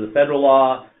requirements under the federal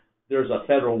law. There's a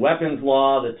federal weapons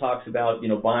law that talks about,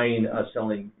 buying,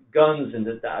 selling guns, and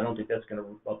that I don't think that's going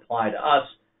to apply to us.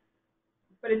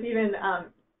 But it's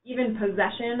even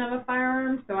possession of a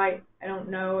firearm. So I don't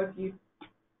know if you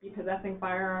be possessing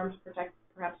firearms,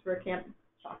 perhaps for a camp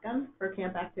shotgun for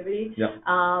camp activity. Yep.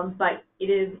 But it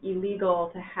is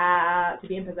illegal to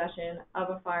be in possession of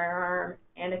a firearm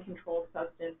and a controlled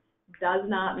substance. Does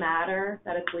not matter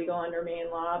that it's legal under Maine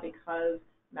law, because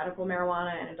medical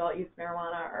marijuana and adult use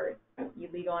marijuana are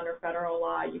illegal under federal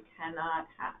law. You cannot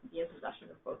be in possession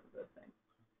of both of those things.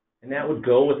 And that would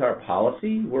go with our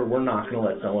policy, where we're not going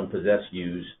to let someone possess,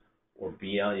 use, or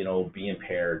be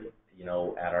impaired,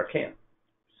 at our camp.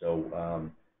 So,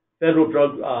 Federal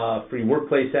Drug Free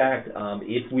Workplace Act.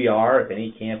 If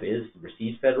any camp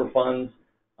receives federal funds,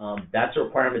 that's a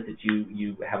requirement that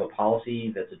you have a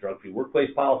policy that's a drug-free workplace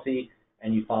policy,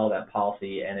 and you follow that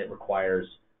policy, and it requires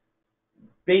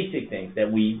basic things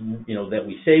that we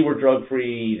say we're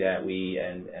drug-free,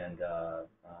 and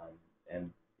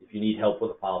if you need help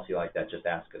with a policy like that, just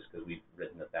ask us, because we've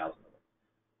written 1,000 of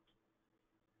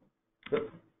them.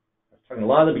 I was talking a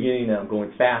lot at the beginning. Now I'm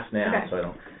going fast now, okay. So I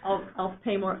don't. I'll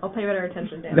pay better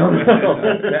attention, Dan. No.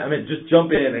 I mean, just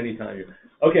jump in anytime you.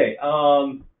 Okay.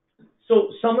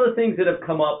 So some of the things that have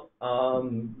come up, I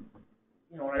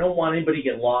don't want anybody to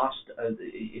get lost.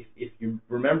 If you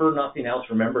remember nothing else,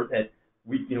 remember that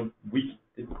who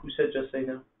said just say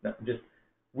no? No,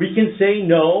 we can say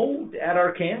no at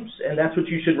our camps, and that's what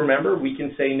you should remember. We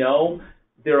can say no.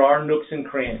 There are nooks and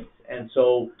crannies, and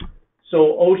so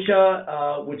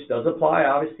OSHA, which does apply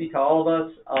obviously to all of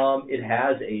us, it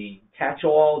has a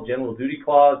catch-all general duty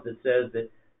clause that says that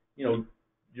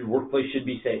your workplace should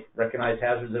be safe. Recognize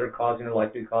hazards that are causing or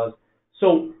likely to cause.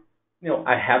 So,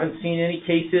 I haven't seen any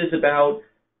cases about,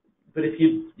 but if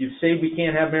you say we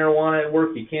can't have marijuana at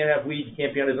work, you can't have weed, you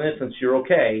can't be under the influence, you're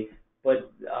okay.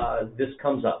 But this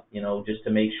comes up, just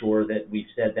to make sure that we've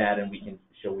said that and we can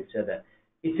show we've said that.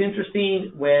 It's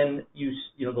interesting when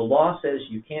the law says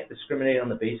you can't discriminate on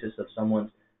the basis of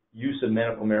someone's use of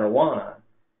medical marijuana,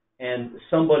 and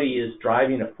somebody is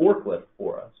driving a forklift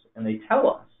for us, and they tell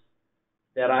us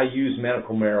that I use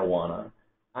medical marijuana.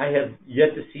 I have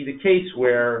yet to see the case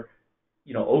where,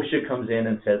 OSHA comes in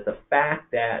and says the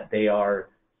fact that they are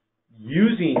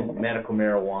using medical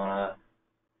marijuana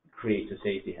creates a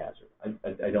safety hazard.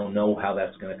 I don't know how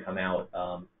that's going to come out.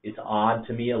 It's odd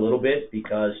to me a little bit,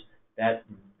 because that,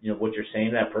 what you're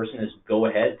saying to that person is go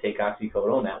ahead, take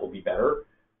oxycodone, that will be better.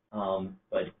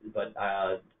 But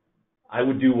I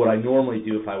would do what I normally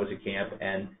do if I was at camp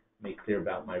and make clear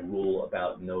about my rule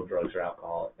about no drugs or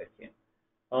alcohol at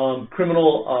camp.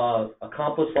 Criminal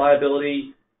accomplice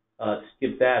liability,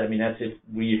 skip that. I mean, that's if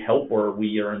we help or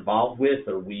we are involved with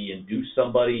or we induce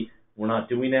somebody. We're not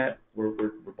doing that. We're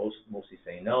both mostly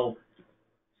saying no.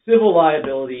 Civil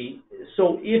liability.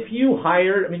 So if you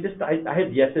hired, I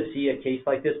have yet to see a case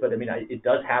like this, but it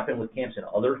does happen with camps in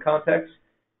other contexts.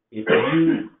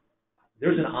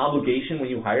 There's an obligation when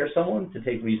you hire someone to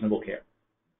take reasonable care.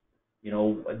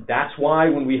 That's why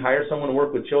when we hire someone to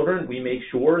work with children, we make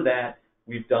sure that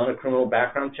we've done a criminal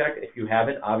background check. If you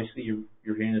haven't, obviously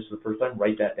you're hearing this for the first time,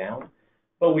 write that down.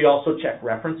 But we also check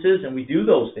references, and we do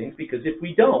those things because if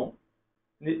we don't,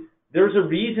 there's a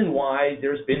reason why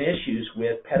there's been issues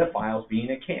with pedophiles being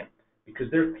at camp, because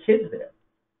there are kids there.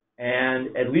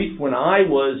 And at least when I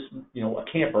was,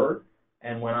 a camper,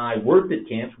 and when I worked at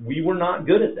camps, we were not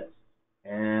good at this.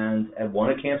 And at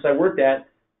one of the camps I worked at,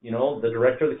 the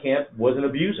director of the camp was an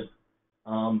abuser.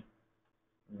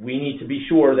 We need to be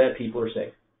sure that people are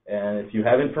safe. And if you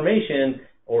have information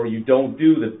or you don't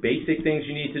do the basic things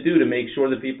you need to do to make sure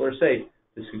that people are safe,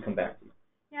 this could come back to you.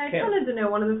 Yeah, I wanted to know,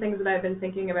 one of the things that I've been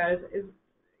thinking about is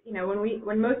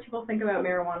when most people think about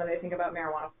marijuana, they think about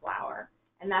marijuana flower,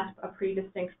 and that's a pretty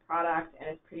distinct product, and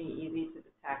it's pretty easy to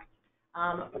detect.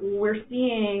 We're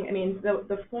seeing,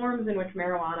 the forms in which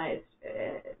marijuana is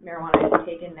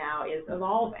taken now is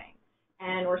evolving,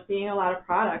 and we're seeing a lot of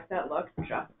products that look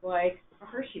just like a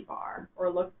Hershey bar, or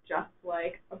look just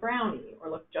like a brownie, or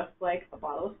look just like a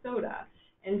bottle of soda.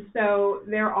 And so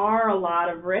there are a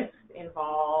lot of risks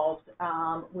involved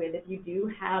with, if you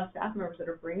do have staff members that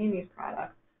are bringing these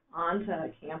products onto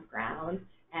campgrounds,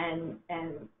 and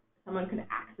someone could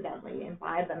accidentally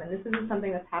imbibe them. And this isn't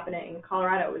something that's happening in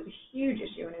Colorado. It was a huge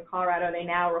issue, and in Colorado they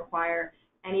now require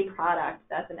any product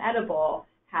that's an edible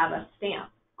have a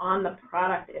stamp on the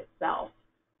product itself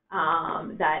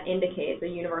that indicates, a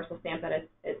universal stamp that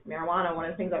it's marijuana. One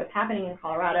of the things that was happening in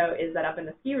Colorado is that up in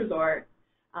the ski resort,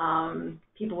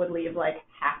 people would leave like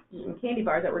half eaten candy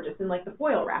bars that were just in like the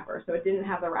foil wrapper. So it didn't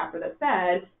have the wrapper that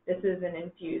said, this is an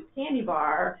infused candy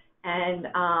bar, and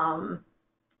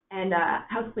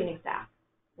house cleaning staff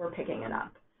were picking it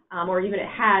up. Or even it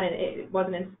had, and it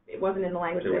wasn't in the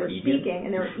language they were speaking,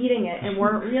 and they were eating it and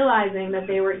weren't realizing that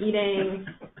they were eating.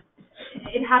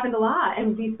 It happened a lot,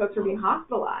 and these folks were being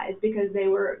hospitalized because they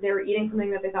were eating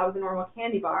something that they thought was a normal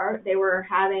candy bar. They were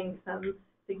having some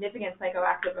significant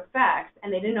psychoactive effects,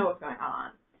 and they didn't know what was going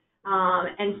on.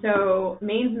 And so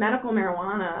Maine's medical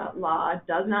marijuana law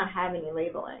does not have any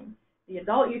labeling. The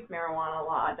adult use marijuana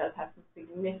law does have some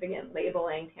significant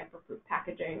labeling, tamper-proof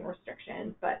packaging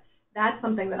restrictions, but that's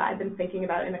something that I've been thinking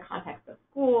about in the context of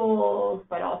schools,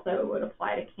 but also would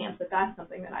apply to camps. But that's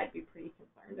something that I'd be pretty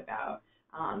concerned about.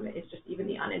 It's just even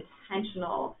the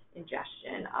unintentional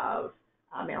ingestion of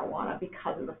marijuana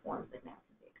because of the forms it now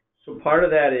can take. So part of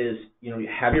that is, you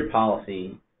have your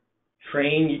policy,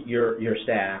 train your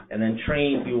staff, and then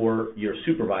train your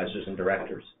supervisors and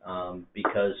directors.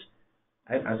 Because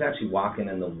I was actually walking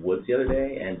in the woods the other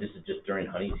day, and this is just during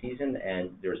hunting season, and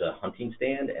there's a hunting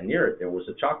stand, and near it there was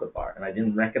a chocolate bar, and I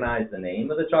didn't recognize the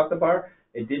name of the chocolate bar.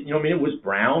 It did, it was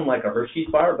brown like a Hershey's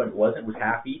bar, but it wasn't. It was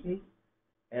half eaten,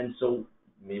 and so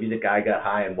maybe the guy got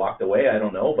high and walked away. I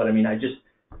don't know, but I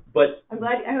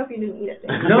hope you didn't eat it.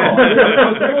 No, I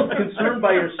was a little concerned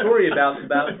by your story about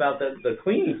the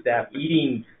cleaning staff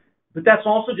eating. But that's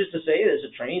also just to say, as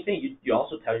a training thing, you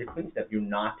also tell your cleaning staff you're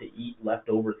not to eat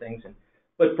leftover things.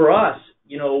 But for us,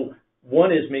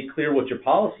 one is make clear what your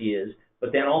policy is,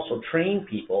 but then also train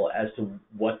people as to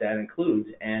what that includes.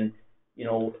 And,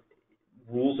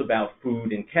 rules about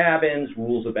food in cabins,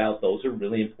 rules about those are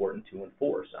really important to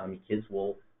enforce. I mean, kids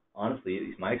will, honestly, at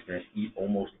least my experience, eat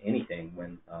almost anything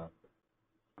when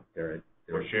they're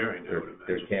sharing.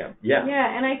 There's camp. Yeah.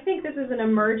 Yeah, and I think this is an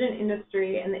emergent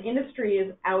industry, and the industry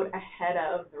is out ahead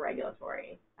of the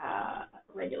regulatory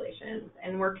regulations,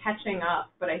 and we're catching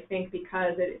up. But I think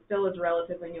because it still is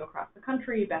relatively new across the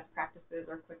country, best practices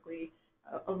are quickly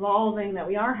evolving, that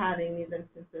we are having these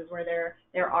instances where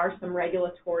there are some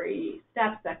regulatory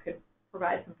steps that could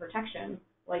provide some protection,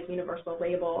 like universal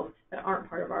labels, that aren't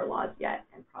part of our laws yet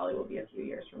and probably will be a few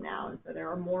years from now. And so there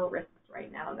are more risks right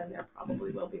now than there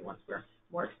probably will be once we're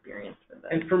more experienced with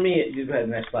this. And for me, you go ahead,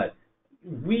 next slide.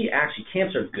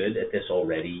 Camps are good at this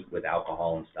already with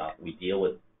alcohol and stuff. We deal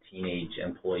with teenage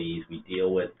employees.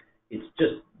 It's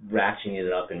just ratcheting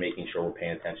it up and making sure we're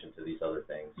paying attention to these other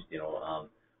things,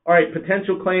 All right,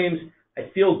 potential claims. I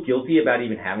feel guilty about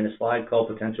even having a slide called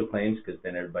potential claims because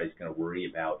then everybody's going to worry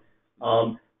about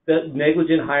the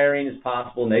negligent hiring is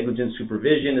possible, negligent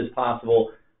supervision is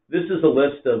possible. This is a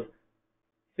list of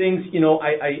things,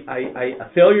 a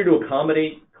failure to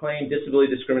accommodate claim,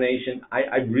 disability discrimination.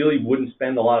 I really wouldn't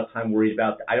spend a lot of time worried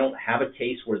about that. I don't have a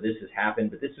case where this has happened,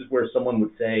 but this is where someone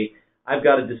would say, I've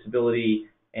got a disability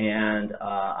and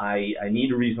I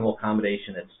need a reasonable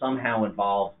accommodation that somehow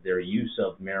involves their use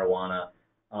of marijuana.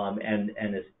 And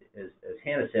as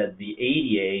Hannah said, the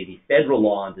ADA, the federal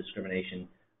law on discrimination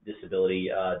disability,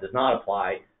 does not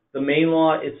apply. The Maine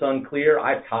law, it's unclear.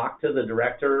 I've talked to the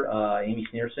director, Amy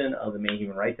Sneerson, of the Maine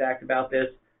Human Rights Act about this.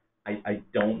 I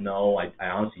don't know. I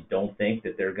honestly don't think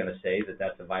that they're going to say that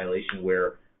that's a violation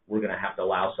where we're going to have to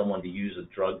allow someone to use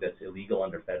a drug that's illegal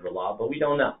under federal law, but we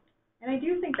don't know. And I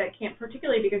do think that can't,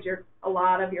 particularly because a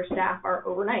lot of your staff are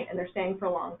overnight and they're staying for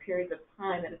long periods of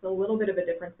time, that it's a little bit of a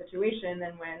different situation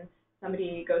than when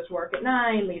somebody goes to work at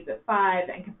 9, leaves at 5,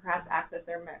 and can perhaps access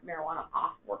their marijuana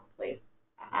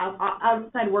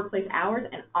outside workplace hours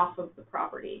and off of the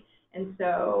property. And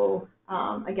so,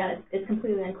 again, it's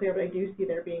completely unclear, but I do see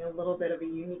there being a little bit of a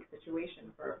unique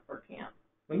situation for camp.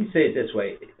 Let me say it this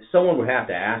way. Someone would have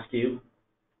to ask you.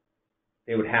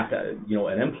 They would have to,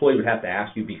 an employee would have to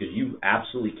ask you because you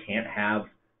absolutely can't have,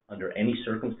 under any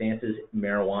circumstances,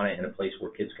 marijuana in a place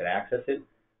where kids could access it.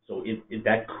 So if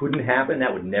that couldn't happen,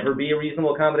 that would never be a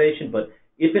reasonable accommodation. But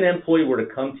if an employee were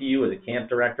to come to you as a camp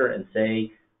director and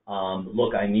say,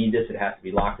 look, I need this, it has to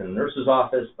be locked in the nurse's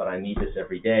office, but I need this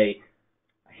every day.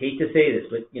 I hate to say this,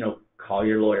 but, call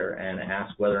your lawyer and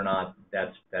ask whether or not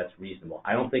that's reasonable.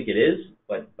 I don't think it is,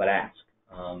 but ask.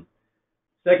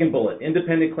 Second bullet,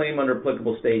 independent claim under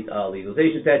applicable state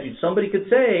legalization statute. Somebody could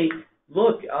say,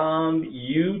 look,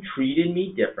 you treated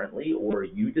me differently or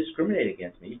you discriminate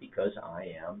against me because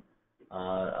I am,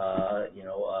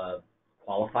 a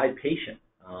qualified patient.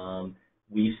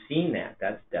 We've seen that.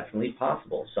 That's definitely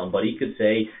possible. Somebody could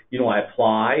say, I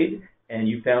applied and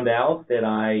you found out that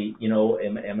I,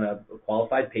 am a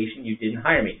qualified patient. You didn't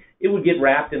hire me. It would get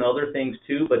wrapped in other things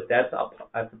too, but that's a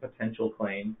potential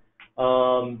claim.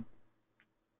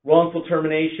 Wrongful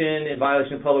termination in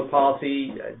violation of public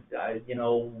policy,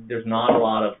 there's not a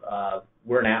lot of,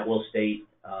 we're an at-will state,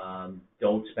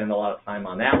 don't spend a lot of time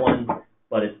on that one,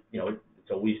 but it's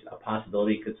always a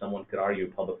possibility because someone could argue a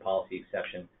public policy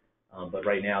exception, but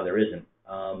right now there isn't.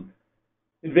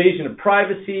 Invasion of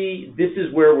privacy, this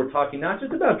is where we're talking not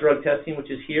just about drug testing,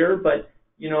 which is here, but,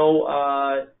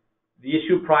 the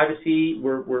issue of privacy,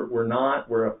 none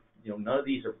of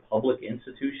these are public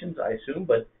institutions, I assume,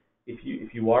 but if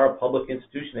you are a public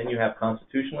institution, then you have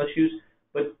constitutional issues.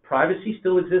 But privacy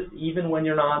still exists even when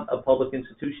you're not a public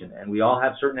institution, and we all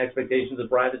have certain expectations of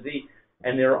privacy.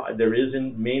 And there is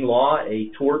in Maine law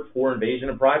a tort for invasion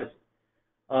of privacy.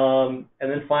 And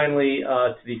then finally,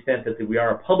 to the extent that we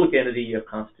are a public entity, you have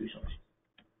constitutional issues.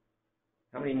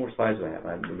 How many more slides do I have?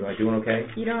 Am I doing okay?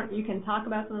 You can talk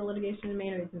about some of the litigation in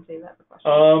Maine, or you can save that for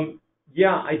questions.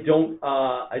 Yeah, I don't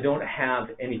have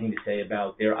anything to say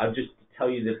about there. I'll just tell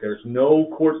you that there's no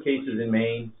court cases in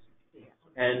Maine,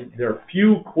 and there are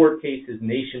few court cases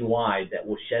nationwide that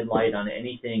will shed light on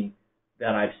anything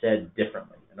that I've said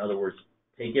differently. In other words,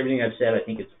 take everything I've said, I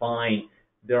think it's fine.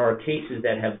 There are cases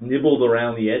that have nibbled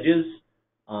around the edges,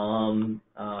 and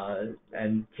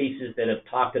cases that have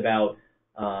talked about,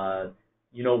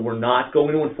 we're not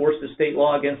going to enforce the state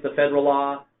law against the federal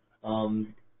law.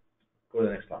 Go to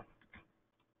the next slide.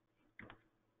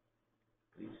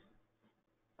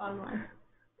 Bottom line.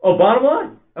 Oh, bottom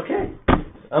line. Okay.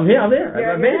 I'm here. I'm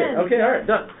there. I made it. Okay, all right,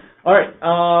 done. All right.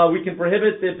 We can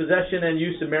prohibit the possession and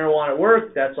use of marijuana at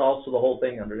work. That's also the whole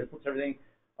thing under influence, everything.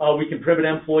 We can prohibit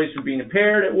employees from being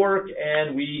impaired at work,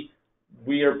 and we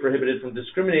are prohibited from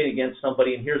discriminating against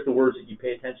somebody, and here's the words that you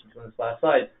pay attention to on this last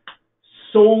slide,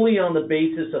 solely on the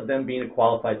basis of them being a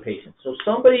qualified patient. So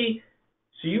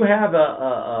you have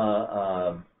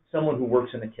someone who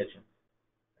works in the kitchen.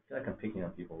 I feel like I'm picking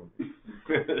on people.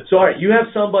 So, all right, you have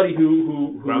somebody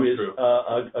who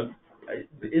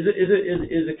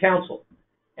is a counsel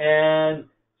and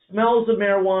smells of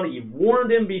marijuana. You've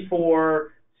warned him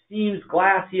before. Seems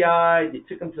glassy-eyed. You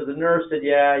took him to the nurse. Said,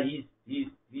 yeah,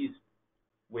 he's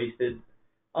wasted,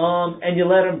 and you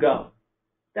let him go.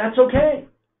 That's okay.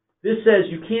 This says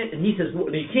you can't, and he says,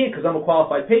 well, you can't because I'm a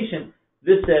qualified patient.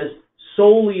 This says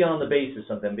solely on the basis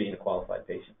of them being a qualified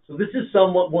patient. So this is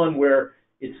somewhat one where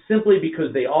it's simply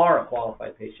because they are a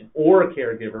qualified patient or a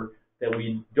caregiver that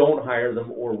we don't hire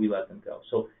them or we let them go.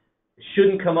 So it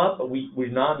shouldn't come up, but we're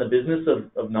not in the business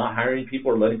of not hiring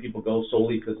people or letting people go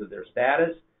solely because of their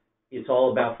status. It's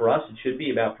all about, for us, it should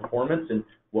be about performance and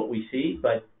what we see,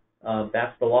 but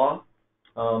that's the law.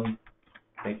 Thank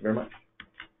you very much.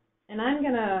 And I'm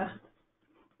gonna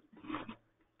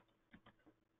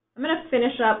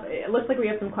finish up. It looks like we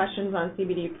have some questions on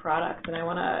CBD products, and I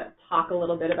want to talk a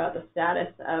little bit about the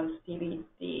status of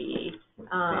CBD.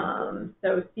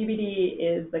 So CBD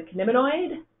is the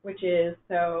cannabinoid, which is,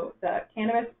 so the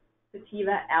cannabis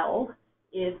sativa L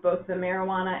is both the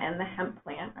marijuana and the hemp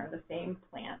plant are the same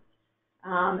plant.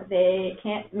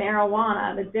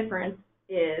 Marijuana, the difference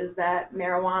is that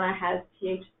marijuana has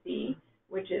THC,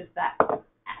 which is that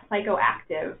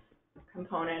psychoactive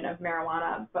component of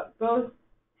marijuana, but both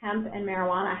hemp and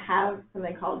marijuana have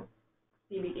something called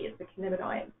CBD. It's the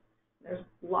cannabinoid. There's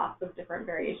lots of different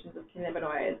variations of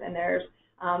cannabinoids, and there's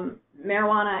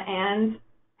marijuana and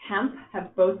hemp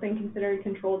have both been considered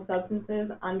controlled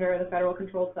substances under the Federal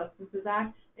Controlled Substances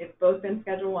Act. They've both been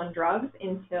Schedule I drugs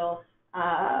until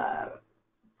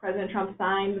President Trump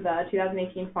signed the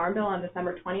 2018 Farm Bill on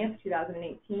December 20th,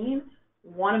 2018.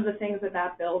 One of the things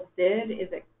that bill did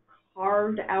is it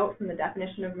carved out from the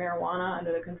definition of marijuana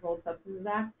under the Controlled Substances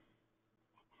Act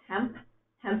hemp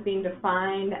being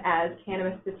defined as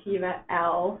cannabis sativa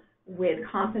L with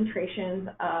concentrations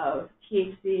of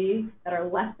THC that are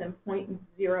less than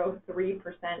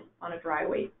 0.03% on a dry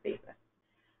weight basis.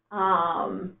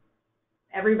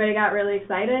 Everybody got really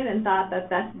excited and thought that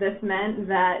this meant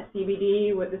that this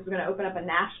was going to open up a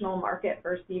national market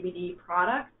for CBD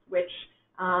products, which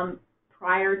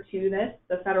prior to this,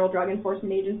 the Federal Drug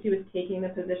Enforcement Agency was taking the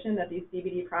position that these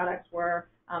CBD products were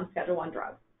Schedule I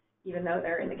drugs, even though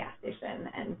they're in the gas station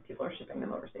and people are shipping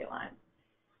them over state lines.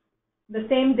 The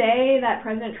same day that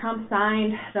President Trump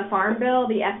signed the Farm Bill,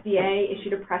 the FDA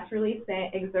issued a press release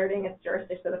exerting its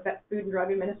jurisdiction, so the Food and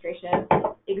Drug Administration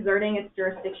exerting its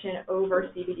jurisdiction over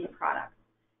CBD products.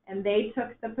 And they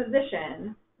took the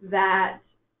position that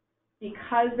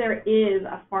because there is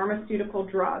a pharmaceutical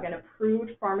drug, an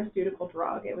approved pharmaceutical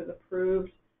drug, it was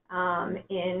approved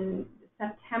in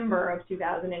September of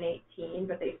 2018,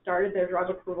 but they started their drug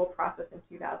approval process in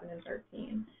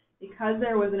 2013. Because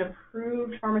there was an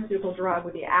approved pharmaceutical drug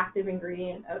with the active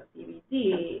ingredient of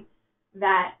CBD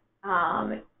that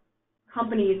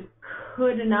companies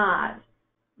could not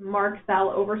mark, sell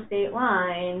over state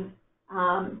lines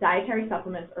dietary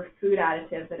supplements or food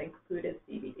additives that included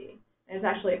CBD. And it's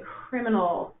actually a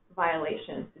criminal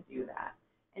violation to do that.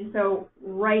 And so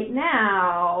right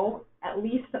now, at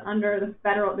least under the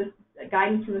this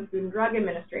guidance from the Food and Drug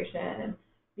Administration,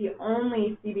 the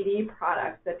only CBD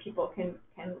products that people can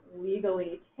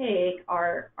legally take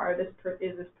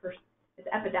it's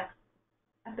Epidiolex,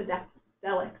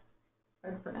 hard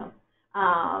to pronounce.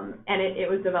 And it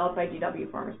was developed by GW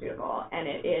Pharmaceutical, and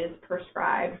it is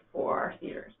prescribed for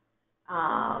seizures.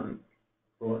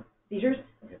 For seizures?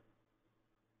 Okay.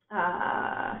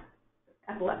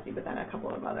 Epilepsy, but then a couple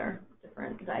of other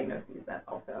different diagnoses that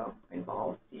also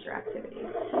involve seizure activity.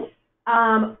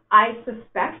 I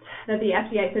suspect that the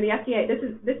FDA,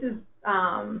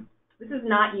 this is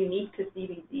not unique to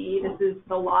CBD.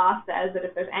 The law says that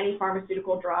if there's any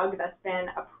pharmaceutical drug that's been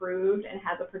approved and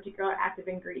has a particular active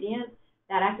ingredient,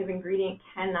 that active ingredient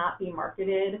cannot be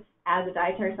marketed as a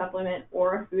dietary supplement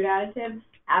or a food additive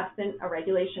absent a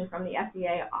regulation from the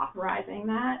FDA authorizing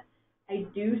that. I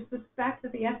do suspect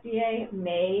that the FDA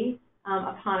may,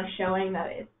 upon a showing that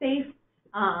it's safe,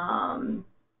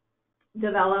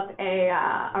 develop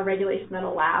a regulation that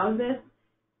allows this.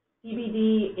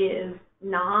 CBD is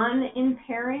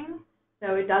non-impairing,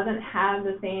 so it doesn't have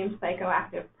the same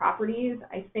psychoactive properties.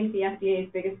 I think the FDA's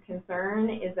biggest concern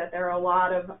is that there are a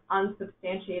lot of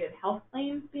unsubstantiated health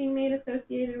claims being made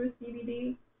associated with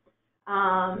CBD.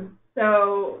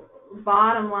 So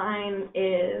bottom line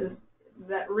is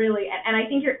that really, and I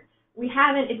think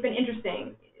it's been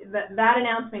interesting, that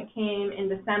announcement came in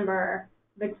December.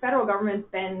 The federal government's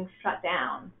been shut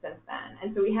down since then,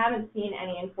 and so we haven't seen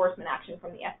any enforcement action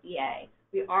from the FDA.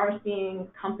 We are seeing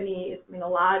companies, a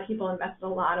lot of people invested a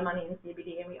lot of money in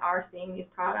CBD, and we are seeing these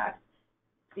products,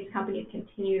 these companies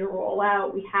continue to roll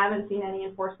out. We haven't seen any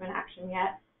enforcement action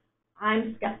yet.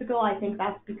 I'm skeptical. I think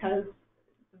that's because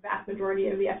the vast majority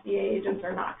of the FDA agents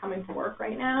are not coming to work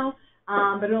right now.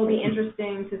 But it'll be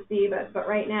interesting to see. But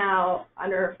right now,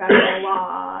 under federal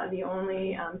law, the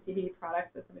only CBD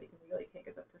products that somebody can really take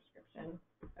is a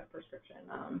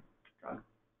prescription drug.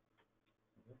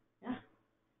 Yeah.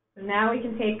 So now we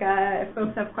can take, if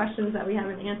folks have questions that we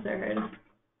haven't answered.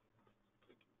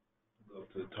 Go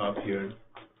up to the top here.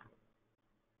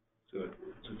 So it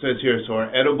says here, so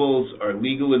our edibles are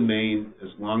legal in Maine as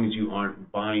long as you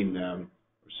aren't buying them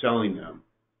or selling them.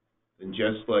 And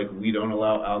just like we don't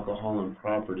allow alcohol on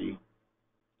property,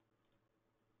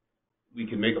 we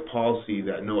can make a policy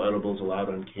that no edibles allowed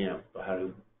on camp. But how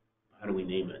do we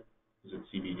name it? Is it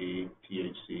CBD,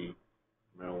 THC,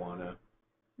 marijuana?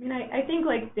 I think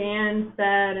like Dan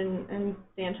said, and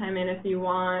Dan, chime in if you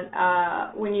want.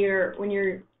 When you're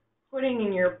putting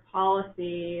in your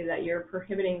policy that you're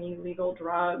prohibiting illegal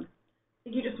drugs, I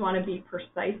think you just want to be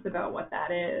precise about what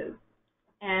that is,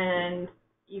 and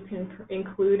you can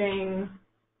including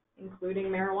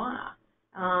marijuana,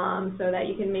 so that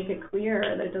you can make it clear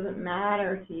that it doesn't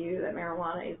matter to you that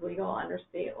marijuana is legal under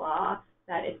state law,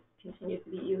 that it continues to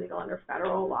be illegal under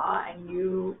federal law, and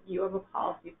you have a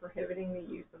policy prohibiting the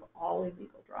use of all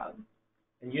illegal drugs.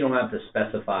 And you don't have to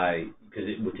specify, because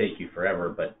it would take you forever,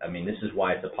 but this is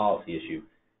why it's a policy issue.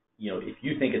 If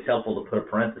you think it's helpful to put a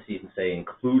parenthesis and say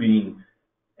including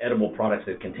edible products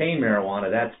that contain marijuana,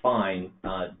 that's fine.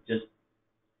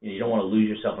 You don't want to lose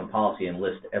yourself in policy and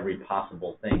list every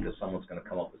possible thing because someone's going to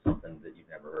come up with something that you've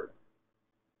never heard of.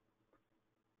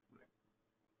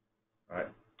 All right.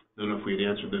 I don't know if we'd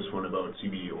answered this one about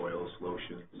CBD oils,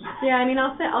 lotions. Yeah,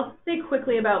 I'll say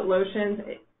quickly about lotions.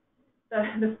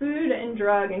 The Food and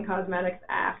Drug and Cosmetics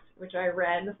Act, which I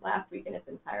read last week in its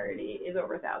entirety, is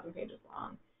over 1,000 pages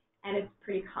long, and it's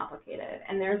pretty complicated.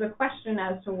 And there's a question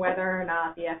as to whether or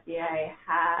not the FDA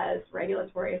has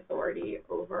regulatory authority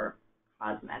over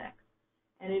cosmetics.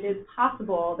 And it is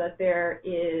possible that there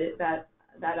is that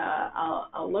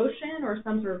a lotion or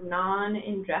some sort of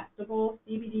non-ingestible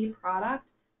CBD product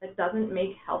that doesn't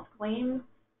make health claims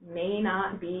may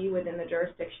not be within the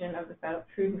jurisdiction of the Federal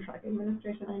Food and Drug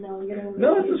Administration. I know I'm getting into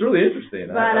No, this is really interesting.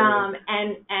 But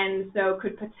and so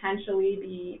could potentially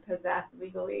be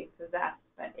legally possessed,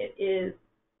 but it's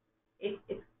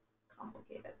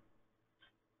complicated.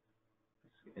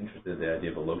 Interested in the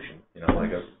idea of a lotion,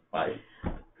 like a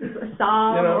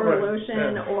salve or a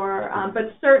lotion, or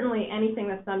but certainly anything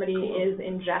that somebody is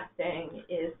ingesting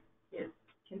is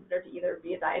considered to either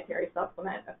be a dietary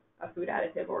supplement, a food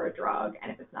additive, or a drug, and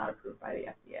if it's not approved by the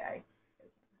FDA.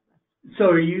 So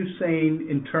are you saying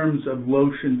in terms of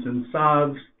lotions and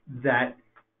salves that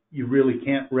you really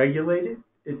can't regulate it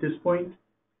at this point?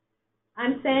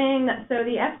 I'm saying that, so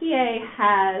the FDA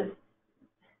has,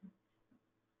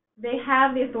 They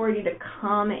have the authority to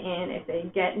come in if they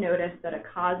get notice that a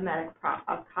cosmetic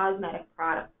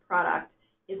product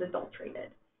is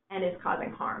adulterated and is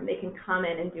causing harm. They can come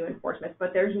in and do enforcement,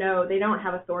 but they don't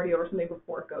have authority over something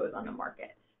before it goes on the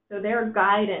market. So their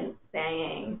guidance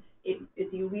saying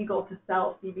it's illegal to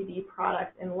sell CBD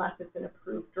products unless it's an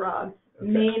approved drug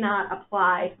may not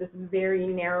apply to this very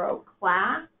narrow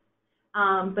class.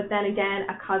 But then again,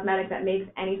 a cosmetic that makes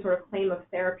any sort of claim of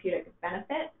therapeutic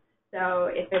benefit. So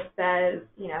if it says,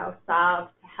 salve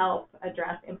to help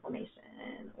address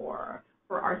inflammation or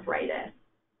for arthritis,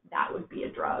 that would be a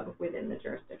drug within the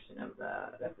jurisdiction of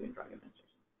the Food and Drug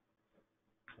Administration.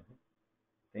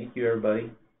 Thank you, everybody.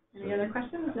 Any other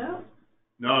questions? No?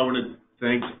 No, I want to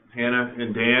thank Hannah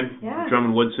and Dan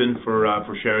Drummond Woodson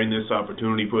for sharing this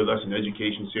opportunity with us in the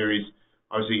education series.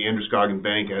 Obviously, Androscoggin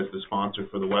Bank as the sponsor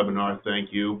for the webinar.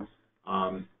 Thank you.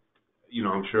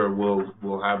 I'm sure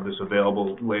we'll have this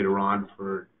available later on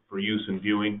for use and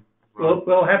viewing.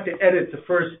 We'll have to edit the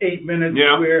first 8 minutes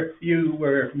where you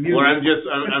were muted. Well,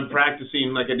 I'm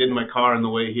practicing like I did in my car on the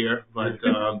way here, but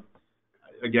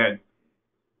again,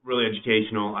 really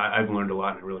educational. I've learned a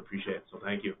lot, and I really appreciate it. So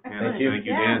thank you. Excellent. Thank you. Thank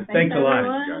you, Dan. Thanks a lot.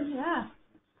 Everyone. Yeah.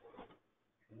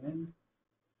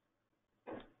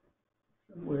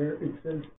 Where it says